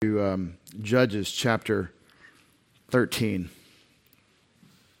to Judges chapter 13.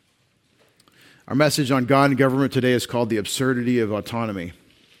 Our message on God and government today is called The Absurdity of Autonomy.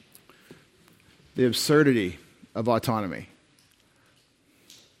 The absurdity of autonomy.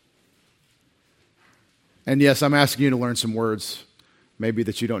 And yes, I'm asking you to learn some words, maybe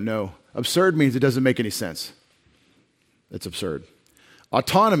that you don't know. Absurd means it doesn't make any sense. It's absurd.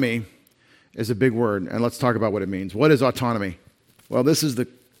 Autonomy is a big word, and let's talk about what it means. What is autonomy? Well, this is the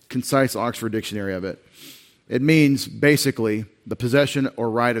concise Oxford Dictionary of it. It means basically the possession or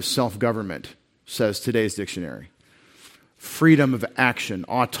right of self-government, says today's dictionary. Freedom of action,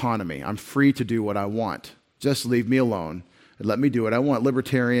 autonomy. I'm free to do what I want. Just leave me alone and let me do what I want.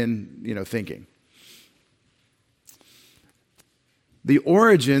 Libertarian, thinking. The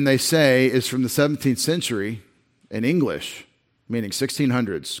origin, they say, is from the 17th century in English, meaning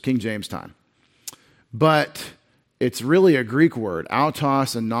 1600s, King James time. But it's really a Greek word,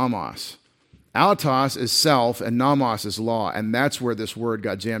 autos and nomos. Autos is self and nomos is law, and that's where this word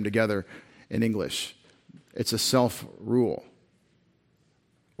got jammed together in English. It's a self-rule,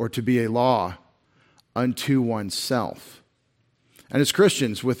 or to be a law unto oneself. And as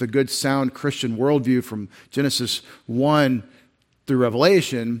Christians, with a good, sound Christian worldview from Genesis 1 through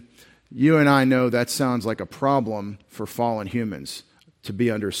Revelation, you and I know that sounds like a problem for fallen humans, to be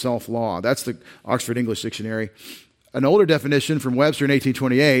under self-law. That's the Oxford English Dictionary. An older definition from Webster in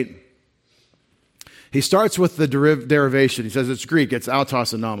 1828, he starts with the derivation. He says it's Greek, it's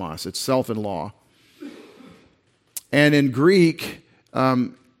autos and nomos, it's self and law. And in Greek,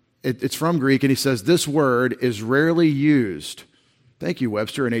 it's from Greek, and he says this word is rarely used. Thank you,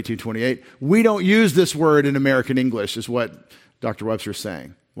 Webster, in 1828. We don't use this word in American English, is what Dr. Webster's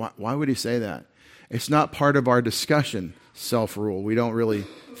saying. Why would he say that? It's not part of our discussion, self-rule. We don't really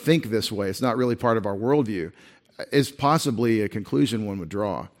think this way. It's not really part of our worldview. It's possibly a conclusion one would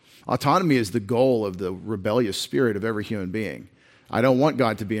draw. Autonomy is the goal of the rebellious spirit of every human being. I don't want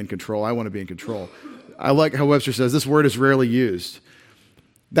God to be in control. I want to be in control. I like how Webster says this word is rarely used.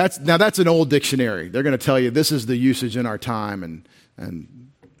 That's an old dictionary. They're going to tell you this is the usage in our time.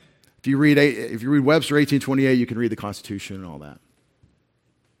 And if you read Webster 1828, you can read the Constitution and all that.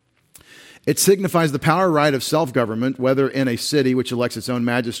 It signifies the power right of self-government, whether in a city which elects its own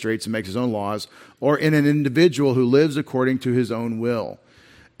magistrates and makes its own laws, or in an individual who lives according to his own will.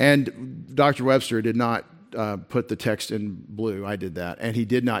 And Dr. Webster did not put the text in blue. I did that. And he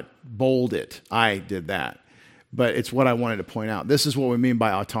did not bold it. I did that. But it's what I wanted to point out. This is what we mean by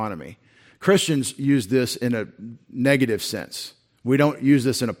autonomy. Christians use this in a negative sense. We don't use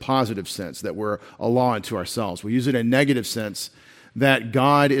this in a positive sense, that we're a law unto ourselves. We use it in a negative sense, that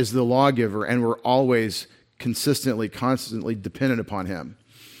God is the lawgiver and we're always constantly dependent upon him.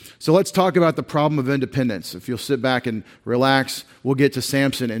 So let's talk about the problem of independence. If you'll sit back and relax, we'll get to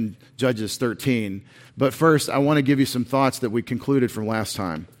Samson in Judges 13. But first, I want to give you some thoughts that we concluded from last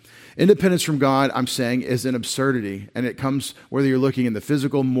time. Independence from God, I'm saying, is an absurdity, and it comes whether you're looking in the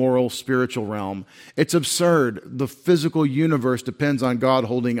physical, moral, spiritual realm. It's absurd. The physical universe depends on God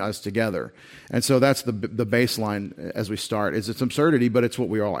holding us together. And so that's the baseline as we start, is it's absurdity, but it's what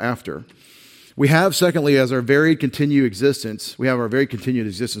we're all after. We have, secondly, as our very continued existence,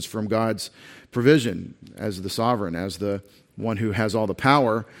 from God's provision as the sovereign, as the one who has all the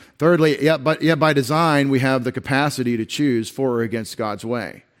power. Thirdly, yet by design, we have the capacity to choose for or against God's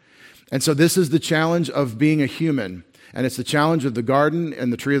way. And so this is the challenge of being a human. And it's the challenge of the garden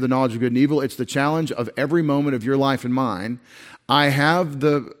and the tree of the knowledge of good and evil. It's the challenge of every moment of your life and mine. I have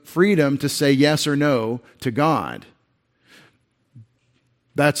the freedom to say yes or no to God.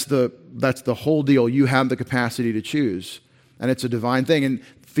 That's the whole deal. You have the capacity to choose. And it's a divine thing. And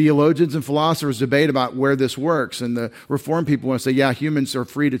theologians and philosophers debate about where this works. And the Reformed people want to say, yeah, humans are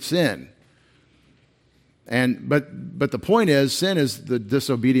free to sin. But the point is, sin is the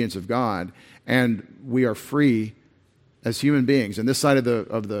disobedience of God, and we are free as human beings. And this side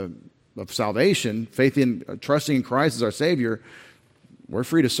of salvation, faith in trusting in Christ as our Savior, we're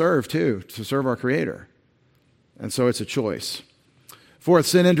free to serve too, to serve our Creator. And so it's a choice. Fourth,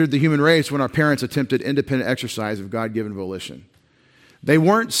 sin entered the human race when our parents attempted independent exercise of God-given volition. They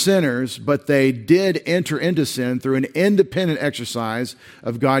weren't sinners, but they did enter into sin through an independent exercise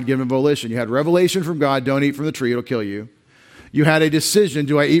of God-given volition. You had revelation from God, don't eat from the tree, it'll kill you. You had a decision,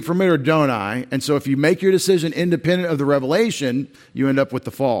 do I eat from it or don't I? And so if you make your decision independent of the revelation, you end up with the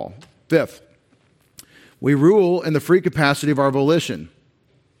fall. Fifth, we rule in the free capacity of our volition.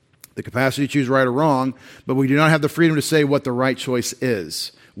 The capacity to choose right or wrong, but we do not have the freedom to say what the right choice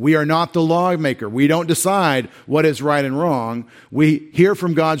is. We are not the lawmaker. We don't decide what is right and wrong. We hear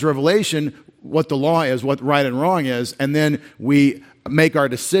from God's revelation what the law is, what right and wrong is, and then we make our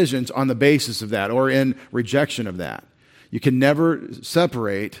decisions on the basis of that or in rejection of that. You can never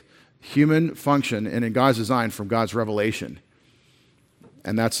separate human function and in God's design from God's revelation.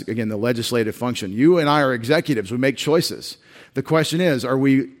 And that's, again, the legislative function. You and I are executives. We make choices. The question is, are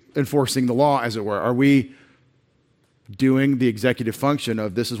we enforcing the law, as it were? Are we doing the executive function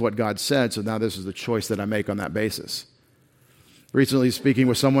of this is what God said, so now this is the choice that I make on that basis? Recently speaking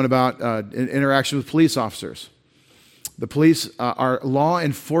with someone about interaction with police officers. The police are law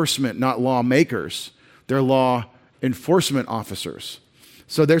enforcement, not lawmakers. They're law enforcement officers.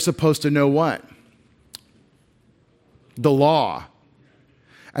 So they're supposed to know what? The law.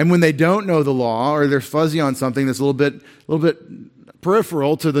 And when they don't know the law or they're fuzzy on something that's a little bit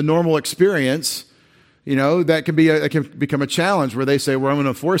peripheral to the normal experience, that can become a challenge where they say, well, I'm going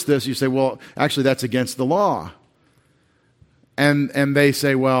to enforce this. You say, well, actually, that's against the law. And they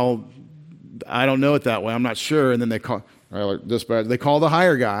say, well, I don't know it that way. I'm not sure. And then they call the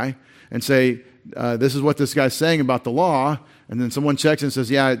higher guy and say, this is what this guy's saying about the law. And then someone checks and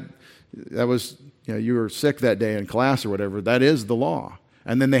says, yeah, that was, you were sick that day in class or whatever. That is the law.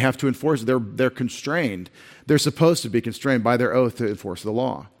 And then they have to enforce it. They're constrained. They're supposed to be constrained by their oath to enforce the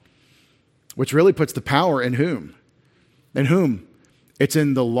law, which really puts the power in whom? In whom? It's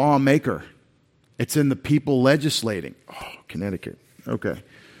in the lawmaker. It's in the people legislating. Oh, Connecticut. Okay.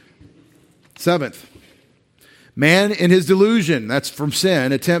 Seventh, man in his delusion, that's from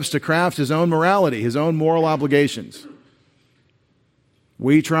sin, attempts to craft his own morality, his own moral obligations.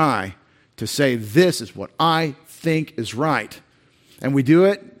 We try to say, this is what I think is right. And we do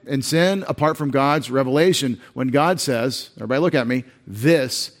it in sin apart from God's revelation when God says, everybody look at me,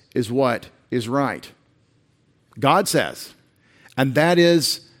 this is what is right. God says. And that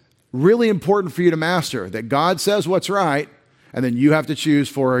is really important for you to master, that God says what's right, and then you have to choose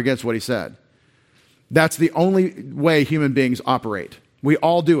for or against what he said. That's the only way human beings operate. We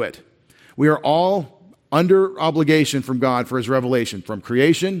all do it. We are all under obligation from God for his revelation, from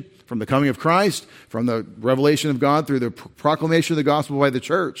creation, from the coming of Christ, from the revelation of God through the proclamation of the gospel by the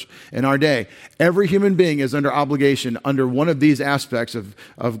church in our day. Every human being is under obligation under one of these aspects of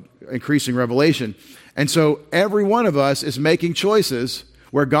increasing revelation. And so every one of us is making choices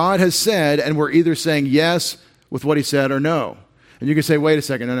where God has said, and we're either saying yes with what he said or no. And you can say, wait a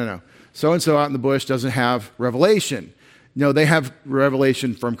second, no. So-and-so out in the bush doesn't have revelation. No, they have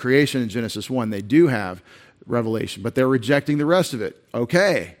revelation from creation in Genesis 1. They do have revelation, but they're rejecting the rest of it.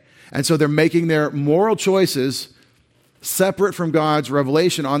 Okay. And so they're making their moral choices separate from God's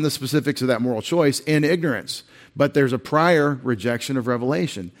revelation on the specifics of that moral choice in ignorance. But there's a prior rejection of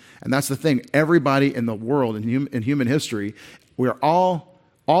revelation. And that's the thing. Everybody in the world, in human history, we're all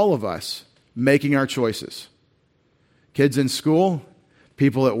of us making our choices. Kids in school,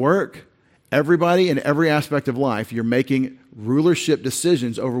 people at work, everybody in every aspect of life, you're making rulership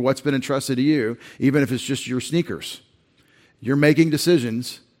decisions over what's been entrusted to you, even if it's just your sneakers. You're making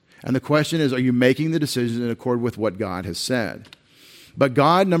decisions. And the question is, are you making the decisions in accord with what God has said? But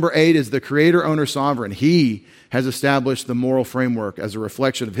God, number 8, is the creator, owner, sovereign. He has established the moral framework as a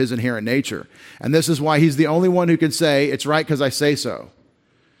reflection of his inherent nature. And this is why he's the only one who can say, it's right because I say so.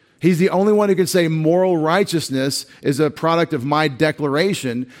 He's the only one who can say moral righteousness is a product of my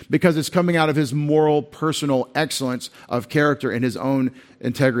declaration because it's coming out of his moral, personal excellence of character and his own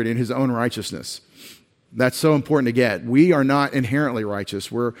integrity and his own righteousness. That's so important to get. We are not inherently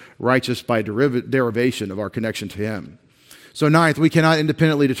righteous. We're righteous by derivation of our connection to him. So 9th, we cannot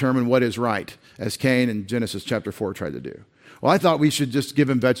independently determine what is right, as Cain in Genesis chapter 4 tried to do. Well, I thought we should just give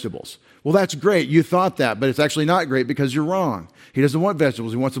him vegetables. Well, that's great. You thought that, but it's actually not great because you're wrong. He doesn't want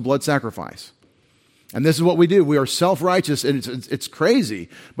vegetables. He wants a blood sacrifice. And this is what we do. We are self-righteous, and it's crazy,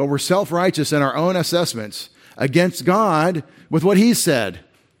 but we're self-righteous in our own assessments against God with what he said.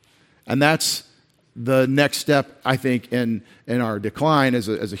 And that's the next step, I think, in our decline as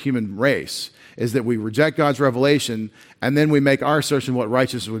a human race, is that we reject God's revelation, and then we make our assertion what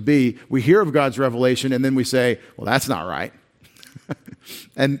righteousness would be. We hear of God's revelation, and then we say, well, that's not right.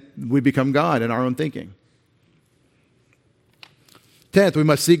 And we become God in our own thinking. 10th, we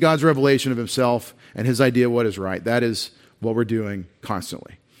must seek God's revelation of himself and his idea of what is right. That is what we're doing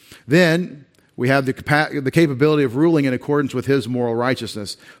constantly. Then we have the capability of ruling in accordance with his moral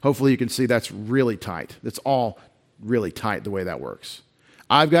righteousness. Hopefully you can see that's really tight. It's all really tight the way that works.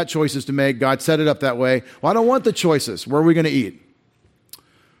 I've got choices to make. God set it up that way. Well, I don't want the choices. Where are we going to eat?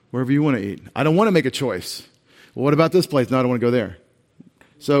 Wherever you want to eat. I don't want to make a choice. Well, what about this place? No, I don't want to go there.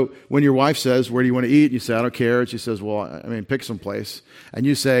 So when your wife says, where do you want to eat? You say, I don't care. And she says, well, pick some place. And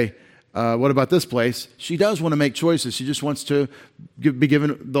you say, what about this place? She does want to make choices. She just wants to be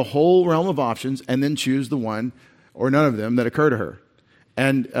given the whole realm of options and then choose the one or none of them that occur to her.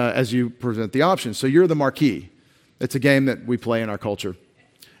 and as you present the options. So you're the marquee. It's a game that we play in our culture.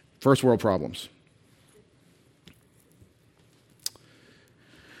 First world problems.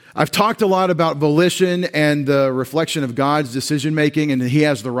 I've talked a lot about volition and the reflection of God's decision-making, and he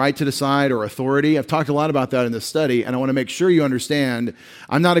has the right to decide or authority. I've talked a lot about that in this study, and I want to make sure you understand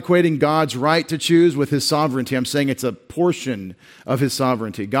I'm not equating God's right to choose with his sovereignty. I'm saying it's a portion of his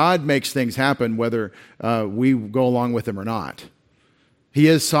sovereignty. God makes things happen whether we go along with him or not. He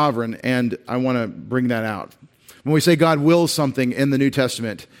is sovereign, and I want to bring that out. When we say God wills something in the New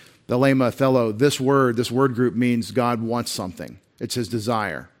Testament, the lema thelo, this word group means God wants something. It's his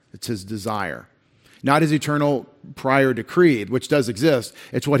desire. It's his desire. Not his eternal prior decreed, which does exist.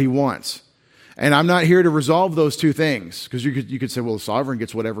 It's what he wants. And I'm not here to resolve those two things, because you could say, well, the sovereign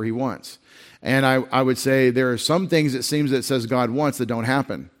gets whatever he wants. And I would say there are some things it seems that it says God wants that don't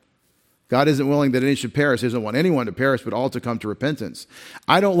happen. God isn't willing that any should perish. He doesn't want anyone to perish, but all to come to repentance.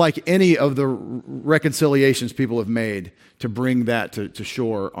 I don't like any of the reconciliations people have made to bring that to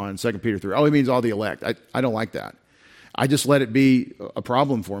shore on 2 Peter 3. Oh, he means all the elect. I don't like that. I just let it be a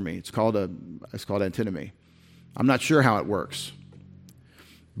problem for me. It's called antinomy. I'm not sure how it works,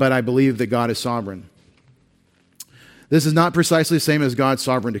 but I believe that God is sovereign. This is not precisely the same as God's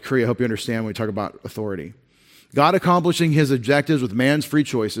sovereign decree. I hope you understand when we talk about authority. God accomplishing his objectives with man's free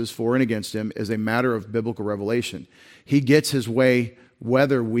choices for and against him is a matter of biblical revelation. He gets his way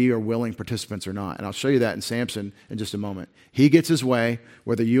whether we are willing participants or not. And I'll show you that in Samson in just a moment. He gets his way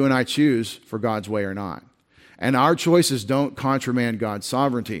whether you and I choose for God's way or not. And our choices don't contramand God's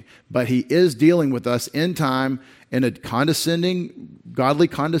sovereignty, but he is dealing with us in time in a condescending, godly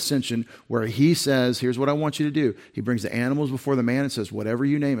condescension where he says, here's what I want you to do. He brings the animals before the man and says, whatever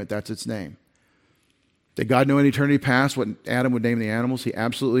you name it, that's its name. Did God know in eternity past what Adam would name the animals? He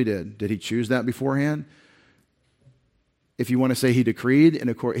absolutely did. Did he choose that beforehand? If you want to say he decreed and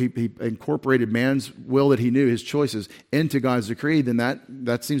he incorporated man's will that he knew, his choices, into God's decree, then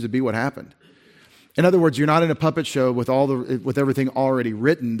that seems to be what happened. In other words, you're not in a puppet show with everything already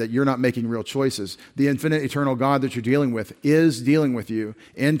written that you're not making real choices. The infinite, eternal God that you're dealing with is dealing with you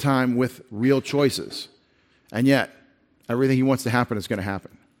in time with real choices. And yet, everything he wants to happen is going to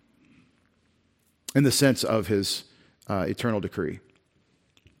happen in the sense of his eternal decree.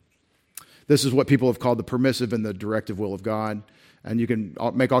 This is what people have called the permissive and the directive will of God. And you can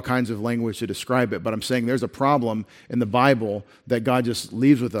make all kinds of language to describe it, but I'm saying there's a problem in the Bible that God just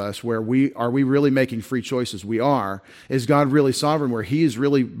leaves with us where are we really making free choices? We are. Is God really sovereign where he is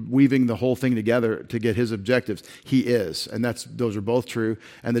really weaving the whole thing together to get his objectives? He is, and those are both true.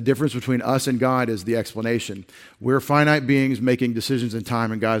 And the difference between us and God is the explanation. We're finite beings making decisions in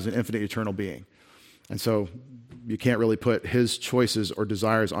time, and God is an infinite, eternal being. And so you can't really put his choices or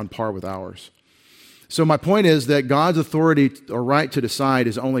desires on par with ours. So my point is that God's authority or right to decide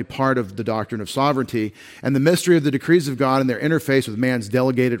is only part of the doctrine of sovereignty, and the mystery of the decrees of God and their interface with man's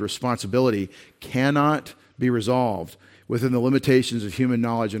delegated responsibility cannot be resolved within the limitations of human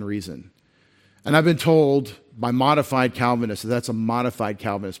knowledge and reason. And I've been told by modified Calvinists that that's a modified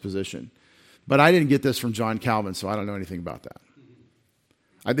Calvinist position. But I didn't get this from John Calvin, so I don't know anything about that.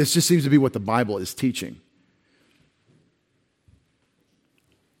 This just seems to be what the Bible is teaching.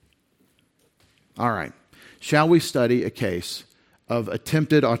 All right. Shall we study a case of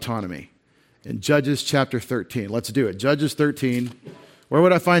attempted autonomy in Judges chapter 13? Let's do it. Judges 13. Where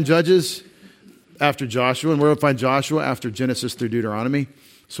would I find Judges? After Joshua. And where would I find Joshua? After Genesis through Deuteronomy.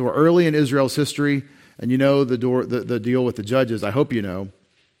 So we're early in Israel's history, and you know the deal with the Judges. I hope you know.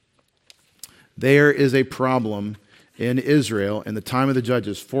 There is a problem in Israel in the time of the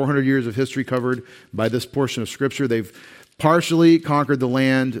Judges. 400 years of history covered by this portion of Scripture. They've partially conquered the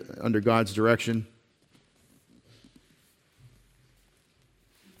land under God's direction.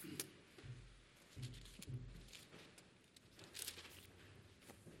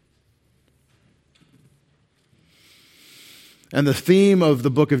 And the theme of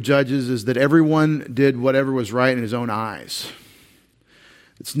the book of Judges is that everyone did whatever was right in his own eyes.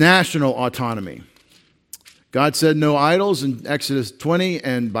 It's national autonomy. God said no idols in Exodus 20,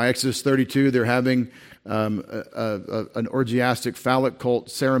 and by Exodus 32, they're having an orgiastic phallic cult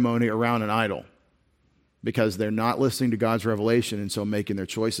ceremony around an idol because they're not listening to God's revelation and so making their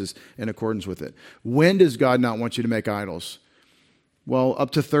choices in accordance with it. When does God not want you to make idols? Well, up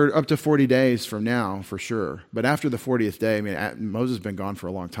to 40 days from now, for sure. But after the 40th day, Moses has been gone for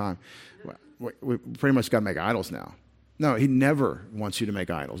a long time. We pretty much got to make idols now. No, he never wants you to make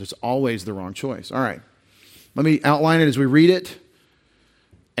idols. It's always the wrong choice. All right. Let me outline it as we read it.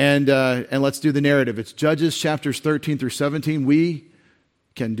 And let's do the narrative. It's Judges chapters 13 through 17. We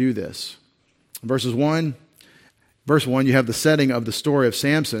can do this. Verse 1, Verse 1, you have the setting of the story of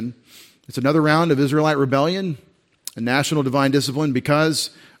Samson. It's another round of Israelite rebellion, a national divine discipline because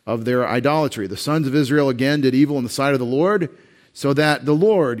of their idolatry. The sons of Israel again did evil in the sight of the Lord, so that the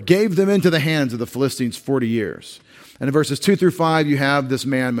Lord gave them into the hands of the Philistines 40 years. And in verses 2 through 5, you have this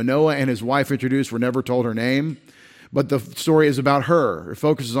man, Manoah, and his wife introduced. We're never told her name, but the story is about her. It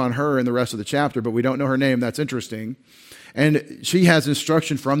focuses on her in the rest of the chapter, but we don't know her name. That's interesting. And she has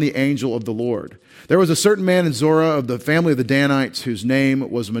instruction from the angel of the Lord. There was a certain man in Zorah of the family of the Danites whose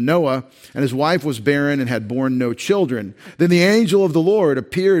name was Manoah, and his wife was barren and had borne no children. Then the angel of the Lord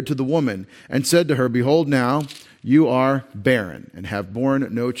appeared to the woman and said to her, Behold now, you are barren and have borne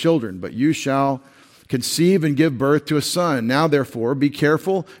no children, but you shall conceive and give birth to a son. Now therefore be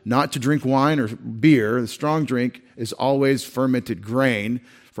careful not to drink wine or beer. The strong drink is always fermented grain.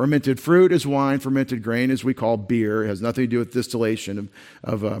 Fermented fruit is wine. Fermented grain is we call beer. It has nothing to do with distillation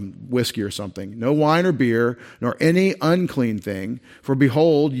of whiskey or something. No wine or beer, nor any unclean thing. For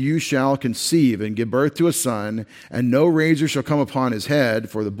behold, you shall conceive and give birth to a son, and no razor shall come upon his head,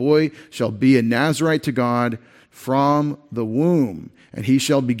 for the boy shall be a Nazirite to God from the womb. And he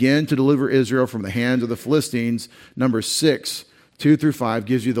shall begin to deliver Israel from the hands of the Philistines. Numbers 6, 2 through 5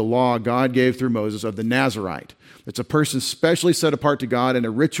 gives you the law God gave through Moses of the Nazirite. It's a person specially set apart to God in a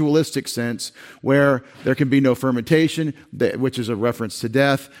ritualistic sense where there can be no fermentation, which is a reference to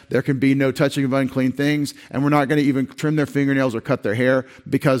death. There can be no touching of unclean things, and we're not going to even trim their fingernails or cut their hair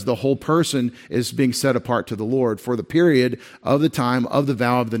because the whole person is being set apart to the Lord for the period of the time of the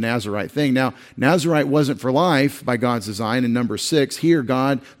vow of the Nazirite thing. Now, Nazirite wasn't for life by God's design in number 6. Here,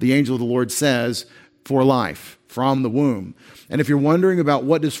 God, the angel of the Lord, says, for life, from the womb. And if you're wondering about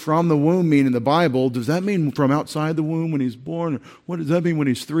what does from the womb mean in the Bible, does that mean from outside the womb when he's born? Or what does that mean when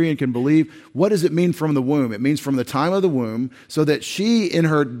he's 3 and can believe? What does it mean from the womb? It means from the time of the womb, so that she, in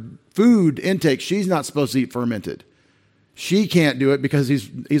her food intake, she's not supposed to eat fermented. She can't do it because he's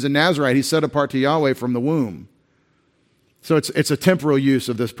a Nazirite. He's set apart to Yahweh from the womb. So it's a temporal use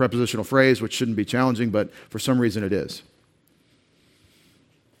of this prepositional phrase, which shouldn't be challenging, but for some reason it is.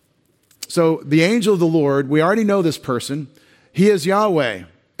 So the angel of the Lord, we already know this person. He is Yahweh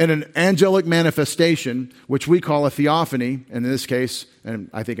in an angelic manifestation, which we call a theophany, and in this case, and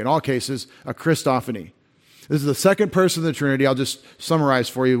I think in all cases, a Christophany. This is the second person of the Trinity. I'll just summarize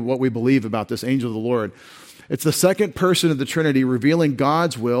for you what we believe about this angel of the Lord. It's the second person of the Trinity revealing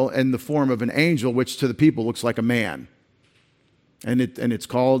God's will in the form of an angel, which to the people looks like a man. And it's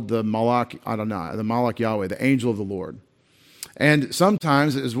called the Malach Adonai, the Malach Yahweh, the angel of the Lord. And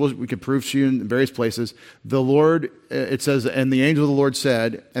sometimes, as we can prove to you in various places, the Lord, it says, and the angel of the Lord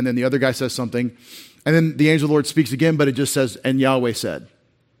said, and then the other guy says something, and then the angel of the Lord speaks again, but it just says, and Yahweh said.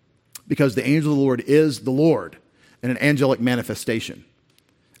 Because the angel of the Lord is the Lord in an angelic manifestation.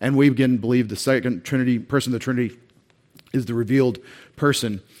 And we again believe the second Trinity, person of the Trinity is the revealed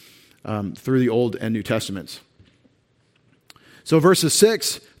person through the Old and New Testaments. So verses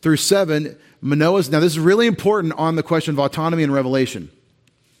 6 through 7, Manoah's, now this is really important on the question of autonomy and revelation.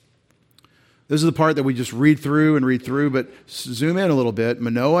 This is the part that we just read through, but zoom in a little bit.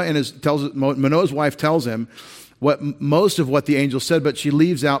 Manoah's wife tells him most of what the angel said, but she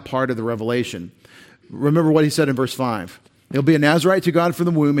leaves out part of the revelation. Remember what he said in verse 5. He'll be a Nazirite to God from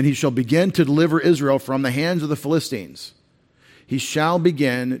the womb, and he shall begin to deliver Israel from the hands of the Philistines. He shall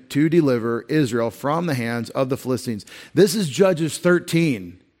begin to deliver Israel from the hands of the Philistines. This is Judges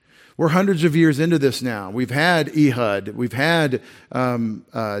 13. We're hundreds of years into this now. We've had Ehud. We've had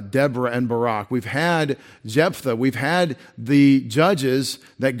Deborah and Barak. We've had Jephthah. We've had the judges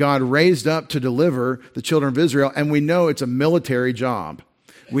that God raised up to deliver the children of Israel, and we know it's a military job.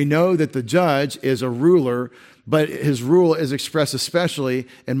 We know that the judge is a ruler, but his rule is expressed especially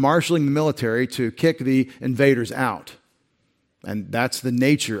in marshaling the military to kick the invaders out. And that's the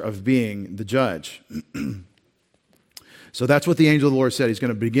nature of being the judge. So that's what the angel of the Lord said. He's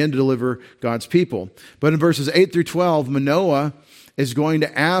going to begin to deliver God's people. But in verses 8 through 12, Manoah is going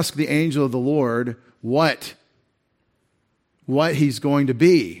to ask the angel of the Lord what he's going to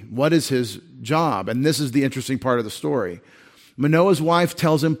be. What is his job? And this is the interesting part of the story. Manoah's wife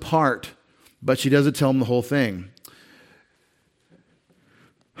tells him part, but she doesn't tell him the whole thing.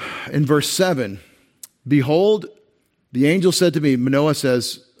 In verse 7, behold, the angel said to me, Manoah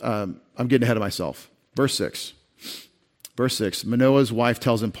says, I'm getting ahead of myself. Verse 6, Manoah's wife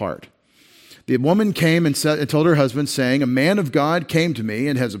tells him part. The woman came and told her husband, saying, a man of God came to me,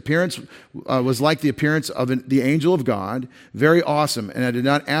 and his appearance was like the appearance of the angel of God, very awesome. And I did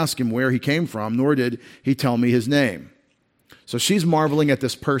not ask him where he came from, nor did he tell me his name. So she's marveling at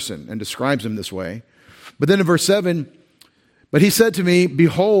this person and describes him this way. But then in verse 7, But he said to me,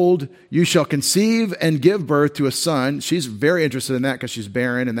 behold, you shall conceive and give birth to a son. She's very interested in that because she's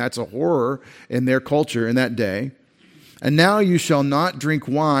barren, and that's a horror in their culture in that day. And now you shall not drink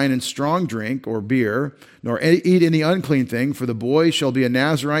wine and strong drink or beer, nor eat any unclean thing, for the boy shall be a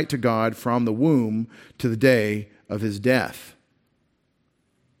Nazirite to God from the womb to the day of his death.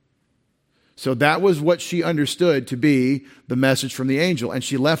 So that was what she understood to be the message from the angel. And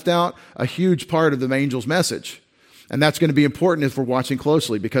she left out a huge part of the angel's message. And that's going to be important if we're watching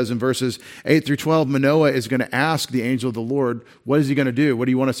closely, because in verses 8 through 12, Manoah is going to ask the angel of the Lord, what is he going to do? What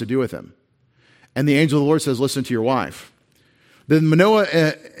do you want us to do with him? And the angel of the Lord says, listen to your wife. Then Manoah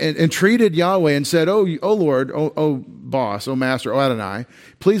entreated Yahweh and said, oh Lord, oh boss, oh master, oh Adonai,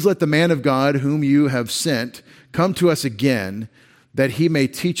 please let the man of God whom you have sent come to us again, that he may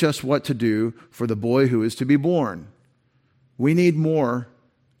teach us what to do for the boy who is to be born. We need more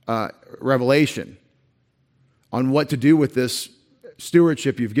revelation on what to do with this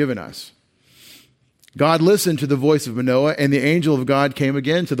stewardship you've given us. God listened to the voice of Manoah, and the angel of God came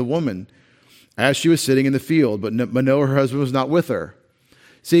again to the woman as she was sitting in the field, but Manoah, her husband, was not with her.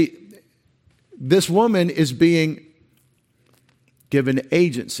 See, this woman is being given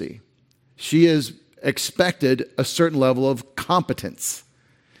agency. She is expected a certain level of competence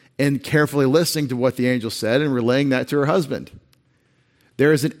in carefully listening to what the angel said and relaying that to her husband.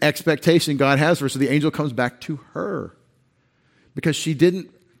 There is an expectation God has for her, so the angel comes back to her because she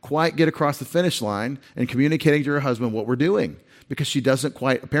didn't quite get across the finish line in communicating to her husband what we're doing, because she doesn't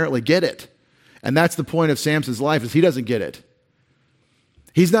quite apparently get it. And that's the point of Samson's life, is he doesn't get it.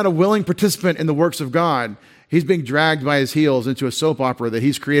 He's not a willing participant in the works of God. He's being dragged by his heels into a soap opera that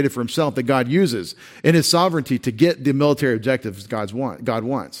he's created for himself, that God uses in his sovereignty to get the military objectives God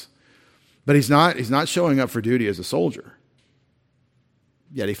wants. But he's not showing up for duty as a soldier.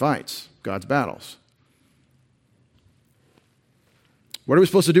 Yet he fights God's battles. What are we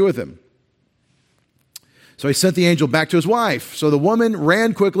supposed to do with him? So he sent the angel back to his wife. So the woman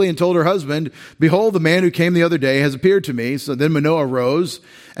ran quickly and told her husband, behold, the man who came the other day has appeared to me. So then Manoah rose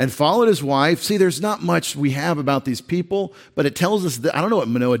and followed his wife. See, there's not much we have about these people, but it tells us that I don't know what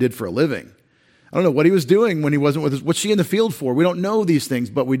Manoah did for a living. I don't know what he was doing when he wasn't with us. What's she in the field for? We don't know these things,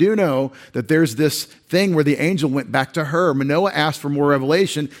 but we do know that there's this thing where the angel went back to her. Manoah asked for more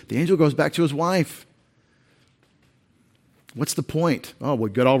revelation. The angel goes back to his wife. What's the point? Oh,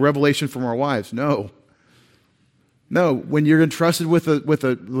 we got all revelation from our wives. No, when you're entrusted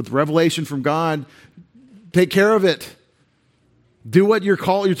with revelation from God, take care of it. Do what you're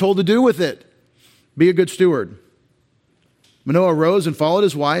told to do with it. Be a good steward. Manoah rose and followed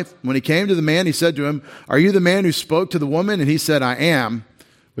his wife. When he came to the man, he said to him, are you the man who spoke to the woman? And he said, I am,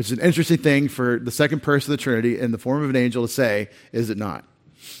 which is an interesting thing for the second person of the Trinity in the form of an angel to say, is it not?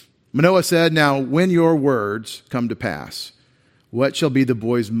 Manoah said, now when your words come to pass, what shall be the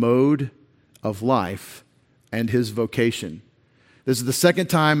boy's mode of life and his vocation? This is the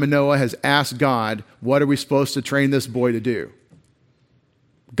second time Manoah has asked God, what are we supposed to train this boy to do?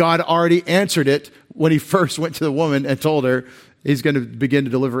 God already answered it when he first went to the woman and told her he's going to begin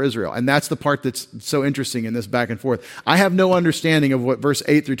to deliver Israel. And that's the part that's so interesting in this back and forth. I have no understanding of what verse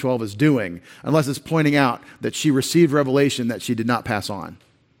 8 through 12 is doing, unless it's pointing out that she received revelation that she did not pass on.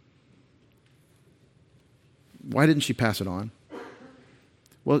 Why didn't she pass it on?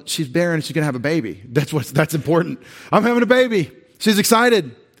 Well, she's barren. She's going to have a baby. That's important. I'm having a baby. She's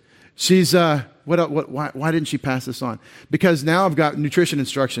excited. She's why didn't she pass this on? Because now I've got nutrition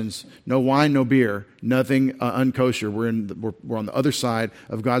instructions: no wine, no beer, nothing unkosher. We're on the other side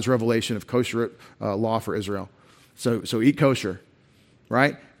of God's revelation of kosher law for Israel. So eat kosher,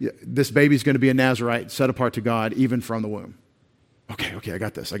 right? This baby's going to be a Nazirite, set apart to God, even from the womb. Okay, I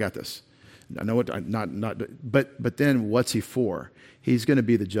got this. I know what but then what's he for? He's going to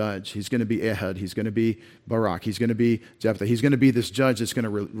be the judge. He's going to be Ehud. He's going to be Barak. He's going to be Jephthah. He's going to be this judge that's going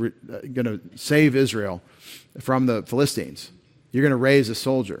to save Israel from the Philistines. You're going to raise a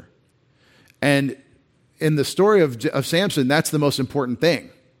soldier. And in the story of Samson, that's the most important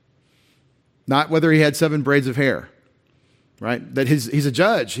thing. Not whether he had 7 braids of hair, right? That he's a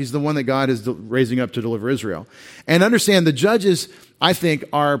judge. He's the one that God is raising up to deliver Israel. And understand, the judges, I think,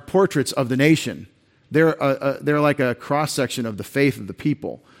 are portraits of the nation. They're like a cross-section of the faith of the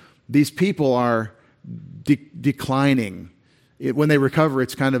people. These people are declining. When they recover,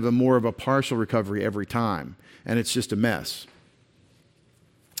 it's kind of more of a partial recovery every time, and it's just a mess.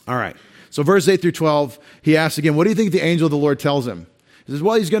 All right, so verse 8 through 12, he asks again, what do you think the angel of the Lord tells him? He says,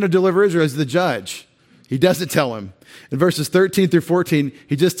 well, he's going to deliver Israel as the judge. He doesn't tell him. In verses 13 through 14,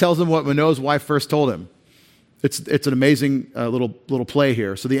 he just tells him what Manoah's wife first told him. It's an amazing little play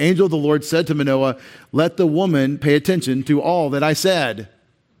here. So the angel of the Lord said to Manoah, let the woman pay attention to all that I said,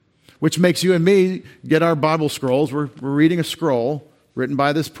 which makes you and me get our Bible scrolls. We're reading a scroll written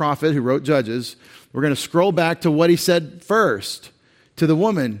by this prophet who wrote Judges. We're going to scroll back to what he said first to the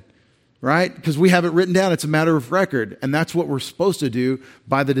woman, right? Because we have it written down. It's a matter of record. And that's what we're supposed to do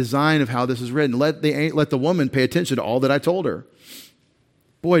by the design of how this is written. Let the woman pay attention to all that I told her.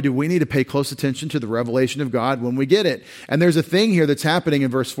 Boy, do we need to pay close attention to the revelation of God when we get it. And there's a thing here that's happening in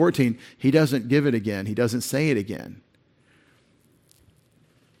verse 14. He doesn't give it again. He doesn't say it again.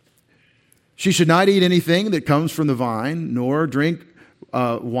 She should not eat anything that comes from the vine, nor drink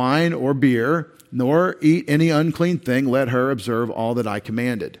wine or beer, nor eat any unclean thing. Let her observe all that I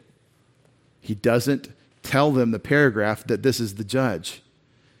commanded. He doesn't tell them the paragraph that this is the judge.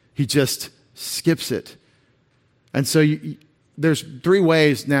 He just skips it. And so there's three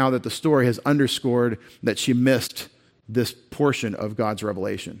ways now that the story has underscored that she missed this portion of God's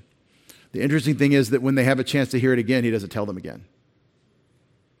revelation. The interesting thing is that when they have a chance to hear it again, he doesn't tell them again.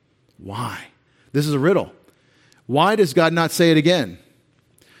 Why? This is a riddle. Why does God not say it again?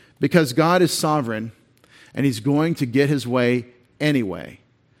 Because God is sovereign and he's going to get his way anyway.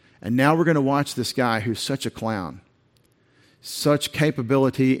 And now we're going to watch this guy who's such a clown, such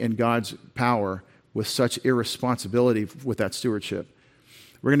capability in God's power with such irresponsibility with that stewardship.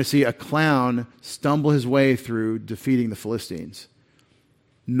 We're going to see a clown stumble his way through defeating the Philistines,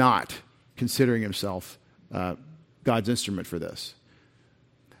 not considering himself God's instrument for this.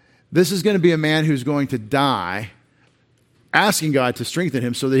 This is going to be a man who's going to die asking God to strengthen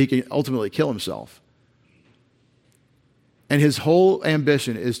him so that he can ultimately kill himself. And his whole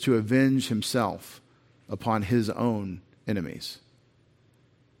ambition is to avenge himself upon his own enemies.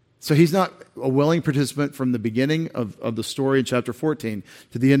 So he's not a willing participant from the beginning of the story in chapter 14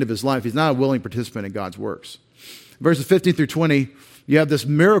 to the end of his life. He's not a willing participant in God's works. Verses 15 through 20, you have this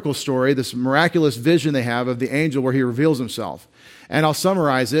miracle story, this miraculous vision they have of the angel where he reveals himself. And I'll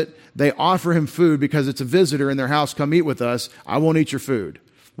summarize it. They offer him food because it's a visitor in their house. Come eat with us. I won't eat your food.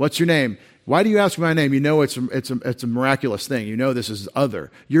 What's your name? Why do you ask my name? You know it's a miraculous thing. You know this is other.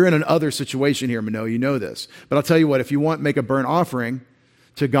 You're in an other situation here, Manoah. You know this. But I'll tell you what, if you want, make a burnt offering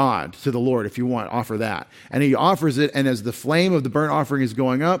to God, to the Lord, if you want, offer that. And he offers it, and as the flame of the burnt offering is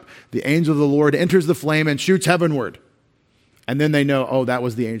going up, the angel of the Lord enters the flame and shoots heavenward. And then they know, oh, that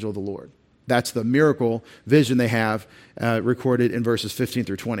was the angel of the Lord. That's the miracle vision they have recorded in verses 15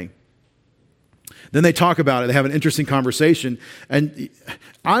 through 20. Then they talk about it. They have an interesting conversation. And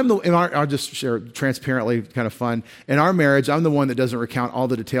I'll just share transparently, kind of fun. In our marriage, I'm the one that doesn't recount all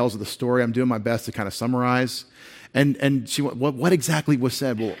the details of the story. I'm doing my best to kind of summarize. And she went, what exactly was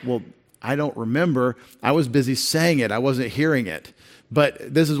said? Well, I don't remember. I was busy saying it. I wasn't hearing it.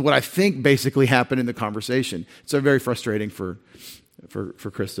 But this is what I think basically happened in the conversation. It's very frustrating for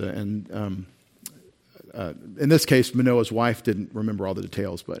Krista. And in this case, Manoah's wife didn't remember all the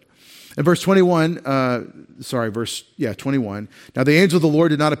details. But in verse 21, 21. Now the angel of the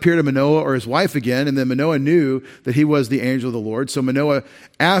Lord did not appear to Manoah or his wife again, and then Manoah knew that he was the angel of the Lord. So Manoah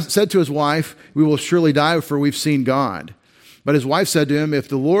said to his wife, we will surely die, for we've seen God. But his wife said to him, if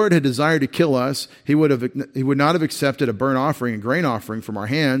the Lord had desired to kill us, he would not have accepted a burnt offering and grain offering from our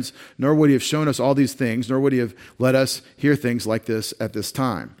hands, nor would he have shown us all these things, nor would he have let us hear things like this at this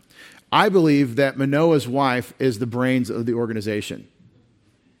time. I believe that Manoah's wife is the brains of the organization.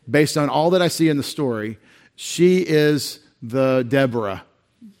 Based on all that I see in the story, she is the Deborah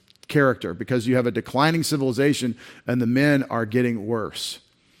character, because you have a declining civilization and the men are getting worse.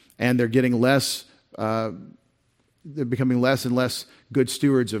 And they're getting less, they're becoming less and less good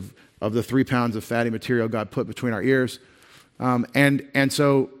stewards of the 3 pounds of fatty material God put between our ears. And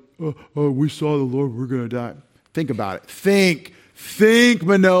so, we saw the Lord, we're going to die. Think about it. Think,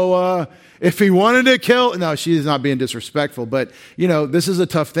 Manoah. If he wanted to kill, no, she is not being disrespectful, but this is a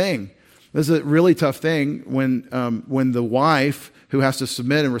tough thing. This is a really tough thing when the wife who has to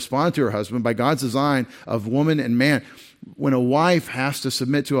submit and respond to her husband by God's design of woman and man, when a wife has to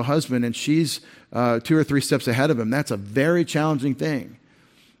submit to a husband and she's 2 or 3 steps ahead of him, that's a very challenging thing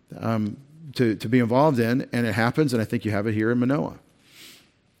to be involved in, and it happens, and I think you have it here in Manoah.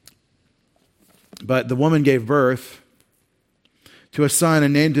 But the woman gave birth to a son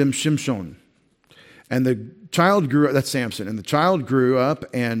and named him Shimshon. And the child grew up, that's Samson, and the child grew up,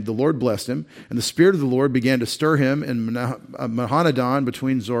 and the Lord blessed him, and the Spirit of the Lord began to stir him in Mahaneh-dan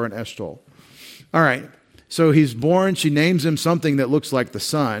between Zor and Eshtaol. All right, so he's born. She names him something that looks like the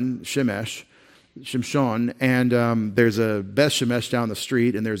son, Shimshon, and there's a Beth Shemesh down the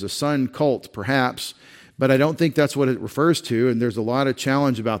street, and there's a son cult, perhaps, but I don't think that's what it refers to, and there's a lot of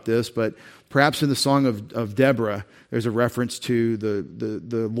challenge about this, but perhaps in the Song of Deborah, there's a reference to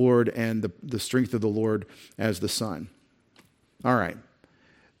the Lord and the strength of the Lord as the sun. All right.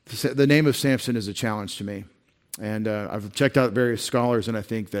 The name of Samson is a challenge to me. And I've checked out various scholars, and I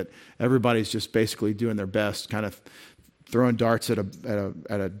think that everybody's just basically doing their best, kind of throwing darts at a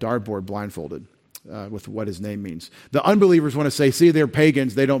dartboard blindfolded with what his name means. The unbelievers want to say, see, they're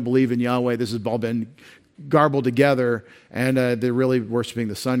pagans. They don't believe in Yahweh. This has all been garbled together, and they're really worshiping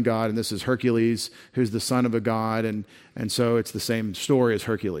the sun god, and this is Hercules, who's the son of a god, and so it's the same story as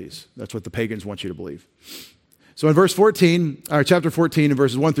Hercules. That's what the pagans want you to believe. So in chapter 14, in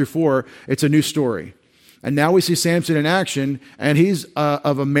verses 1 through 4, it's a new story. And now we see Samson in action, and he's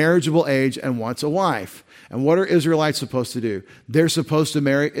of a marriageable age and wants a wife. And what are Israelites supposed to do? They're supposed to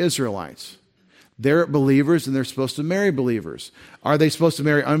marry Israelites. They're believers, and they're supposed to marry believers. Are they supposed to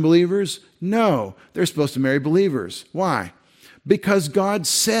marry unbelievers? No, they're supposed to marry believers. Why? Because God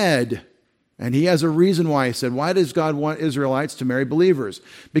said, and he has a reason why he said, why does God want Israelites to marry believers?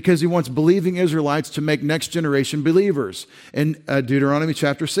 Because he wants believing Israelites to make next generation believers in Deuteronomy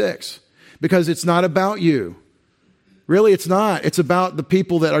chapter 6. Because it's not about you. Really, it's not. It's about the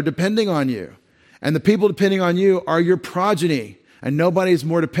people that are depending on you. And the people depending on you are your progeny. And nobody is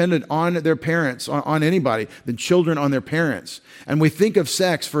more dependent on their parents, on anybody, than children on their parents. And we think of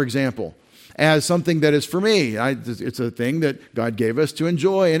sex, for example, as something that is for me. It's a thing that God gave us to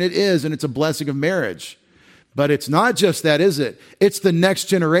enjoy, and it is, and it's a blessing of marriage. But it's not just that, is it? It's the next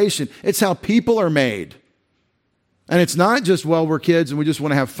generation. It's how people are made. And it's not just, well, we're kids and we just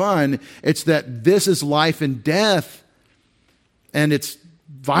want to have fun. It's that this is life and death. And it's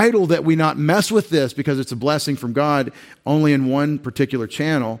vital that we not mess with this because it's a blessing from God only in one particular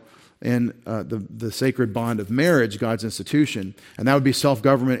channel, in the sacred bond of marriage, God's institution. And that would be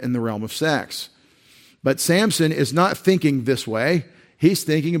self-government in the realm of sex. But Samson is not thinking this way. He's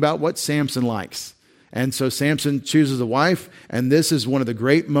thinking about what Samson likes. And so Samson chooses a wife, and this is one of the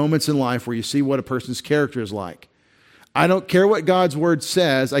great moments in life where you see what a person's character is like. I don't care what God's word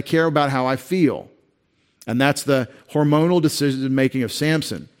says. I care about how I feel. And that's the hormonal decision-making of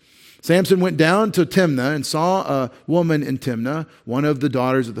Samson. Samson went down to Timnah and saw a woman in Timnah, one of the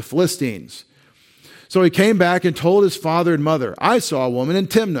daughters of the Philistines. So he came back and told his father and mother, I saw a woman in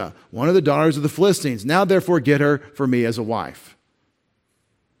Timnah, one of the daughters of the Philistines. Now therefore get her for me as a wife.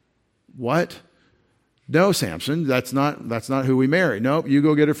 What? No, Samson, that's not who we marry. Nope, you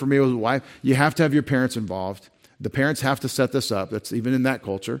go get her for me as a wife. You have to have your parents involved. The parents have to set this up. That's even in that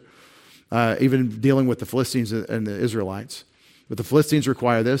culture, even dealing with the Philistines and the Israelites. But the Philistines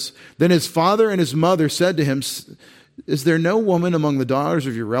require this. Then his father and his mother said to him, is there no woman among the daughters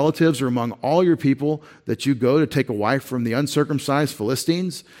of your relatives or among all your people that you go to take a wife from the uncircumcised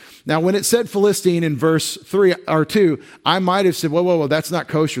Philistines? Now, when it said Philistine in verse 3 or 2, I might have said, whoa, that's not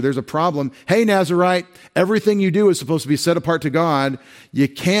kosher. There's a problem. Hey, Nazarite, everything you do is supposed to be set apart to God. You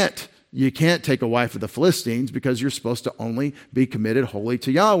can't take a wife of the Philistines because you're supposed to only be committed wholly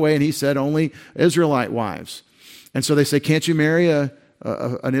to Yahweh. And he said only Israelite wives. And so they say, can't you marry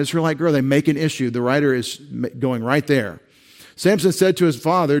an Israelite girl? They make an issue. The writer is going right there. Samson said to his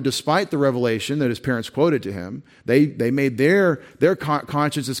father, despite the revelation that his parents quoted to him, they made their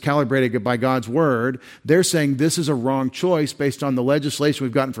consciences calibrated by God's word. They're saying this is a wrong choice based on the legislation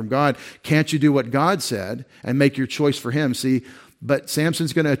we've gotten from God. Can't you do what God said and make your choice for him? See, but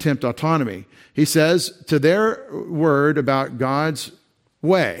Samson's going to attempt autonomy. He says to their word about God's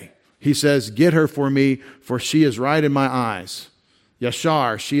way, he says, get her for me, for she is right in my eyes.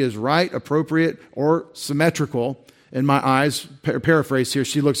 Yashar, she is right, appropriate, or symmetrical in my eyes. Paraphrase here,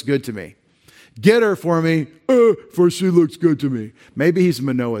 she looks good to me. Get her for me, for she looks good to me. Maybe he's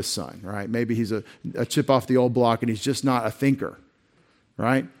Manoah's son, right? Maybe he's a chip off the old block and he's just not a thinker,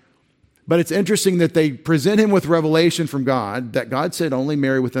 right? But it's interesting that they present him with revelation from God, that God said only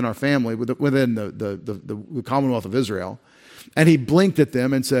marry within our family, within the Commonwealth of Israel. And he blinked at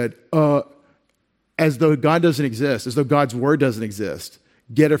them and said, as though God doesn't exist, as though God's word doesn't exist.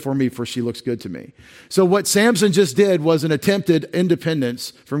 Get her for me, for she looks good to me. So what Samson just did was an attempted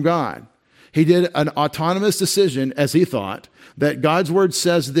independence from God. He did an autonomous decision, as he thought, that God's word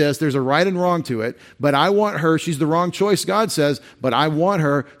says this, there's a right and wrong to it, but I want her, she's the wrong choice, God says, but I want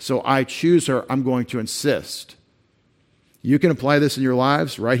her, so I choose her, I'm going to insist. You can apply this in your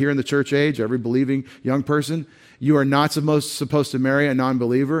lives, right here in the church age, every believing young person. You are not supposed to marry a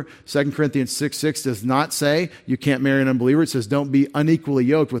non-believer. 2 Corinthians 6:6 does not say you can't marry an unbeliever. It says don't be unequally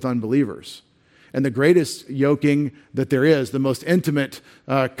yoked with unbelievers. And the greatest yoking that there is, the most intimate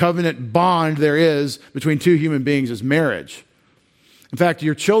covenant bond there is between two human beings is marriage. In fact,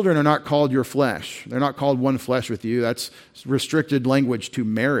 your children are not called your flesh. They're not called one flesh with you. That's restricted language to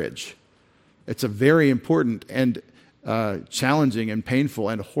marriage. It's a very important and challenging and painful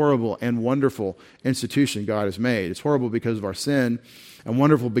and horrible and wonderful institution God has made. It's horrible because of our sin and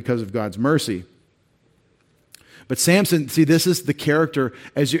wonderful because of God's mercy. But Samson, see, this is the character.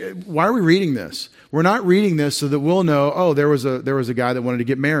 Why are we reading this? We're not reading this so that we'll know, oh, there was a guy that wanted to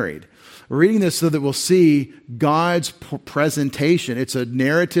get married. We're reading this so that we'll see God's presentation. It's a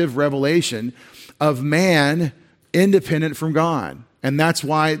narrative revelation of man independent from God. And that's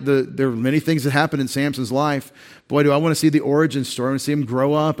why there are many things that happen in Samson's life. Boy, do I want to see the origin story. I want to see him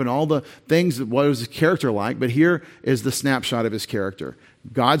grow up and all the things, what was his character like. But here is the snapshot of his character.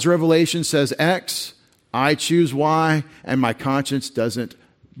 God's revelation says X, I choose Y, and my conscience doesn't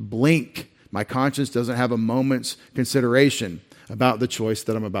blink. My conscience doesn't have a moment's consideration about the choice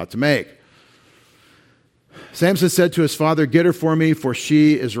that I'm about to make. Samson said to his father, "Get her for me, for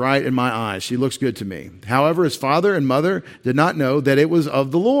she is right in my eyes. She looks good to me." However, his father and mother did not know that it was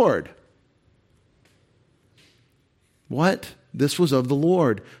of the Lord. What? This was of the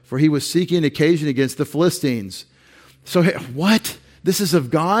Lord, for he was seeking occasion against the Philistines. So, what? This is of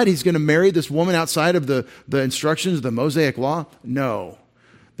God? He's going to marry this woman outside of the instructions of the Mosaic law? No.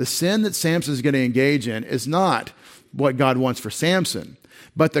 The sin that Samson is going to engage in is not what God wants for Samson.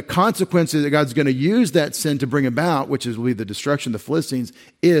 But the consequences that God's going to use that sin to bring about, which will be the destruction of the Philistines,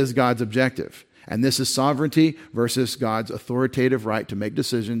 is God's objective. And this is sovereignty versus God's authoritative right to make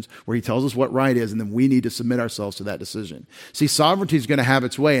decisions where he tells us what right is, and then we need to submit ourselves to that decision. See, sovereignty is going to have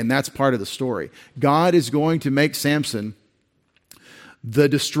its way, and that's part of the story. God is going to make Samson the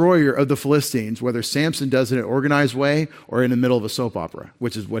destroyer of the Philistines, whether Samson does it in an organized way or in the middle of a soap opera,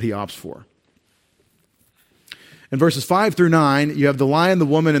 which is what he opts for. In verses 5 through 9, you have the lion, the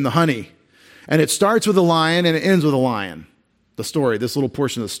woman, and the honey. And it starts with a lion and it ends with a lion. The story, this little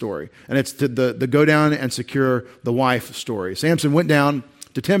portion of the story. And it's the go down and secure the wife story. Samson went down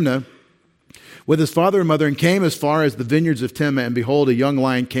to Timnah with his father and mother and came as far as the vineyards of Timnah. And behold, a young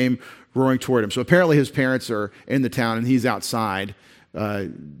lion came roaring toward him. So apparently his parents are in the town and he's outside,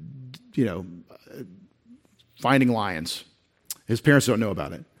 finding lions. His parents don't know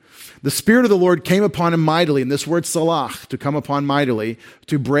about it. The Spirit of the Lord came upon him mightily, and this word salach, to come upon mightily,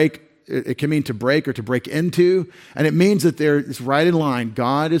 to break, it can mean to break or to break into, and it means that it's right in line.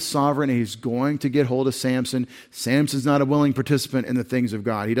 God is sovereign, and he's going to get hold of Samson. Samson's not a willing participant in the things of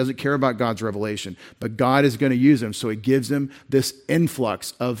God. He doesn't care about God's revelation, but God is going to use him, so he gives him this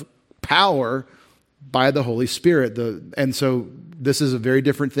influx of power by the Holy Spirit. And so this is a very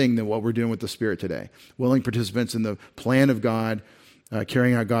different thing than what we're doing with the Spirit today. Willing participants in the plan of God,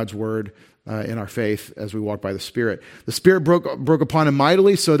 carrying out God's word in our faith as we walk by the Spirit. The Spirit broke upon him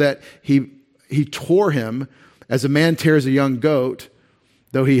mightily so that he tore him as a man tears a young goat,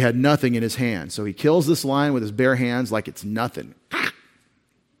 though he had nothing in his hand. So he kills this lion with his bare hands like it's nothing.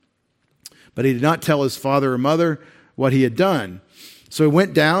 But he did not tell his father or mother what he had done. So he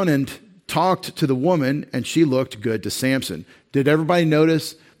went down and talked to the woman, and she looked good to Samson. Did everybody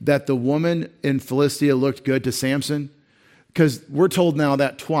notice that the woman in Philistia looked good to Samson? Because we're told now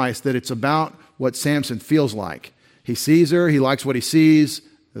that twice, that it's about what Samson feels like. He sees her, he likes what he sees,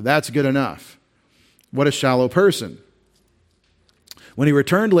 that's good enough. What a shallow person. When he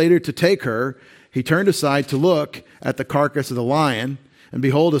returned later to take her, he turned aside to look at the carcass of the lion, and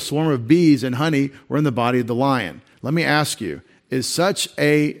behold, a swarm of bees and honey were in the body of the lion. Let me ask you, is such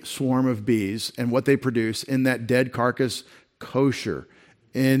a swarm of bees and what they produce in that dead carcass kosher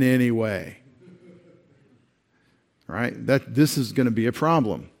in any way? Right? This is going to be a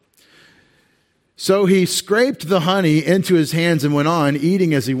problem. So he scraped the honey into his hands and went on,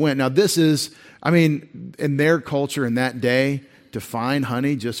 eating as he went. Now this is, in their culture in that day, to find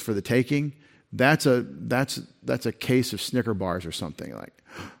honey just for the taking, that's a case of Snicker bars or something. Like,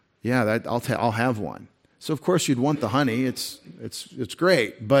 yeah, I'll have one. So of course you'd want the honey. It's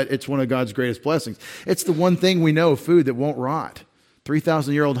great, but it's one of God's greatest blessings. It's the one thing we know of food that won't rot.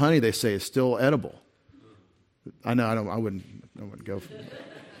 3,000-year-old honey, they say, is still edible. I know. I wouldn't go for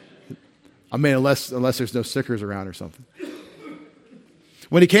it. Unless there's no stickers around or something.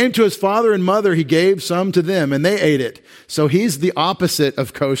 When he came to his father and mother, he gave some to them, and they ate it. So he's the opposite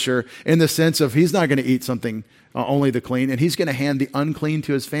of kosher in the sense of he's not going to eat something only the clean, and he's going to hand the unclean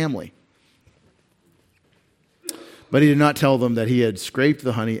to his family. But he did not tell them that he had scraped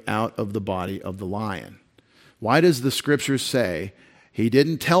the honey out of the body of the lion. Why does the scriptures say he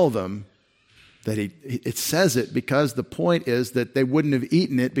didn't tell them that it says it? Because the point is that they wouldn't have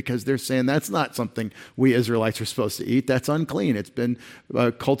eaten it because they're saying that's not something we Israelites are supposed to eat. That's unclean. It's been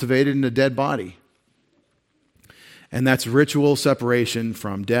cultivated in a dead body. And that's ritual separation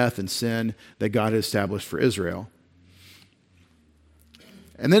from death and sin that God has established for Israel.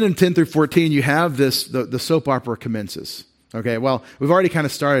 And then in 10 through 14, you have this, the soap opera commences. Okay, well, we've already kind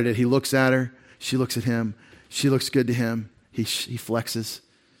of started it. He looks at her. She looks at him. She looks good to him. He flexes,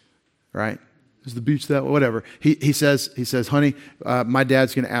 right? Is the beach that way? Whatever. He says, honey, my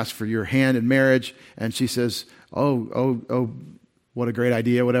dad's going to ask for your hand in marriage. And she says, oh, what a great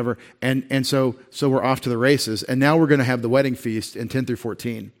idea, whatever. And so we're off to the races. And now we're going to have the wedding feast in 10 through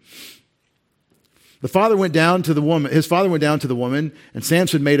 14. His father went down to the woman, and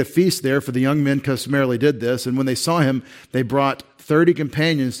Samson made a feast there, for the young men customarily did this. And when they saw him, they brought 30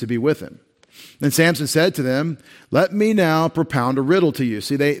 companions to be with him. Then Samson said to them, let me now propound a riddle to you.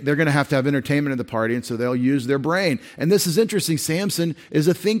 See, they're going to have entertainment at the party, and so they'll use their brain. And this is interesting. Samson is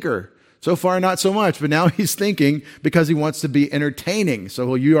a thinker. So far, not so much, but now he's thinking because he wants to be entertaining. So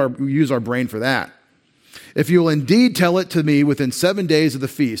we'll use our brain for that. If you will indeed tell it to me within 7 days of the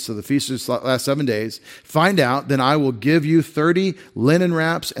feast, so the feast lasts 7 days, find out, then I will give you 30 linen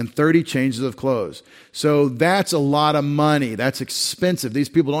wraps and 30 changes of clothes. So that's a lot of money. That's expensive. These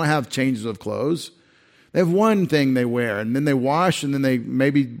people don't have changes of clothes. They have one thing they wear, and then they wash, and then they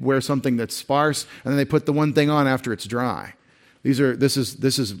maybe wear something that's sparse, and then they put the one thing on after it's dry. This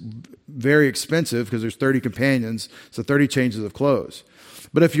is very expensive because there's 30 companions, so 30 changes of clothes.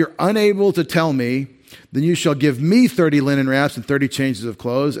 But if you're unable to tell me, then you shall give me 30 linen wraps and 30 changes of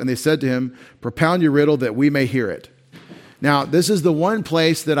clothes. And they said to him, propound your riddle that we may hear it. Now, this is the one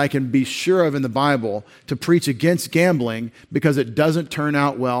place that I can be sure of in the Bible to preach against gambling because it doesn't turn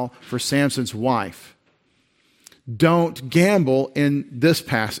out well for Samson's wife. Don't gamble in this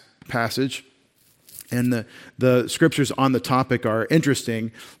passage. And the scriptures on the topic are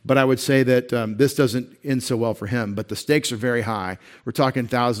interesting, but I would say that this doesn't end so well for him. But the stakes are very high. We're talking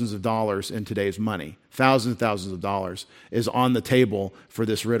thousands of dollars in today's money. Thousands and thousands of dollars is on the table for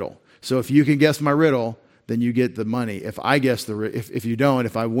this riddle. So if you can guess my riddle, then you get the money. If I guess if you don't,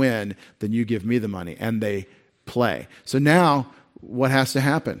 if I win, then you give me the money. And they play. So now what has to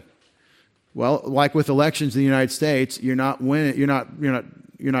happen? Well, like with elections in the United States, you're not winning.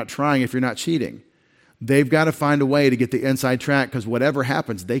 You're not trying if you're not cheating. They've got to find a way to get the inside track because whatever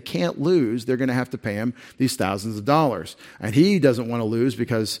happens, they can't lose. They're going to have to pay him these thousands of dollars. And he doesn't want to lose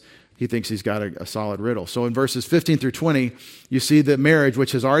because he thinks he's got a solid riddle. So in verses 15 through 20, you see the marriage,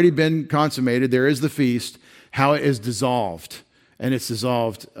 which has already been consummated. There is the feast, how it is dissolved. And it's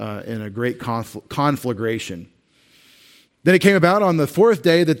dissolved in a great conflagration. Then it came about on the fourth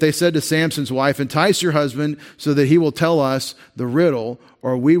day that they said to Samson's wife, entice your husband so that he will tell us the riddle,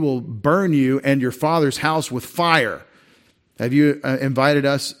 or we will burn you and your father's house with fire. Have you invited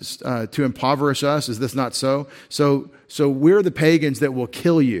us to impoverish us? Is this not so? So we're the pagans that will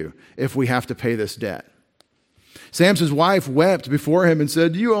kill you if we have to pay this debt. Samson's wife wept before him and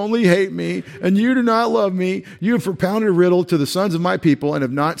said, you only hate me and you do not love me. You have propounded a riddle to the sons of my people and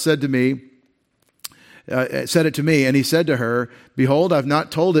have not said it to me. And he said to her, behold, I've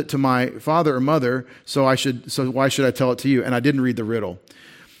not told it to my father or mother, so why should I tell it to you? And I didn't read the riddle.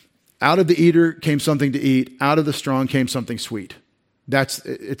 Out of the eater came something to eat. Out of the strong came something sweet.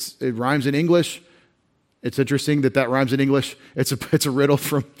 It rhymes in English. It's interesting that rhymes in English. It's a riddle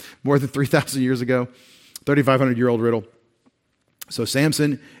from more than 3,000 years ago, 3,500-year-old riddle. So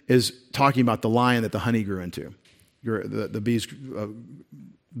Samson is talking about the lion that the honey grew into. The bees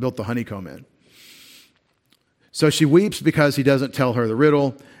built the honeycomb in. So she weeps because he doesn't tell her the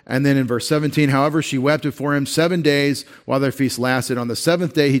riddle. And then in verse 17, however, she wept before him 7 days while their feast lasted. On the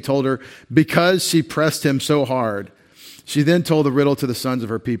seventh day, he told her because she pressed him so hard. She then told the riddle to the sons of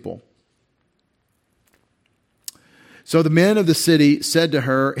her people. So the men of the city said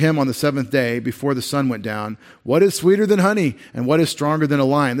to him on the seventh day before the sun went down, what is sweeter than honey and what is stronger than a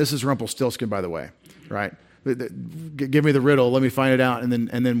lion? This is Rumpelstiltskin, by the way, right? Give me the riddle, let me find it out, and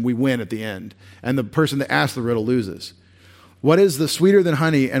then we win at the end. And the person that asked the riddle loses. What is the sweeter than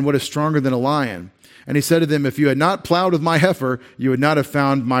honey and what is stronger than a lion? And he said to them, if you had not plowed with my heifer, you would not have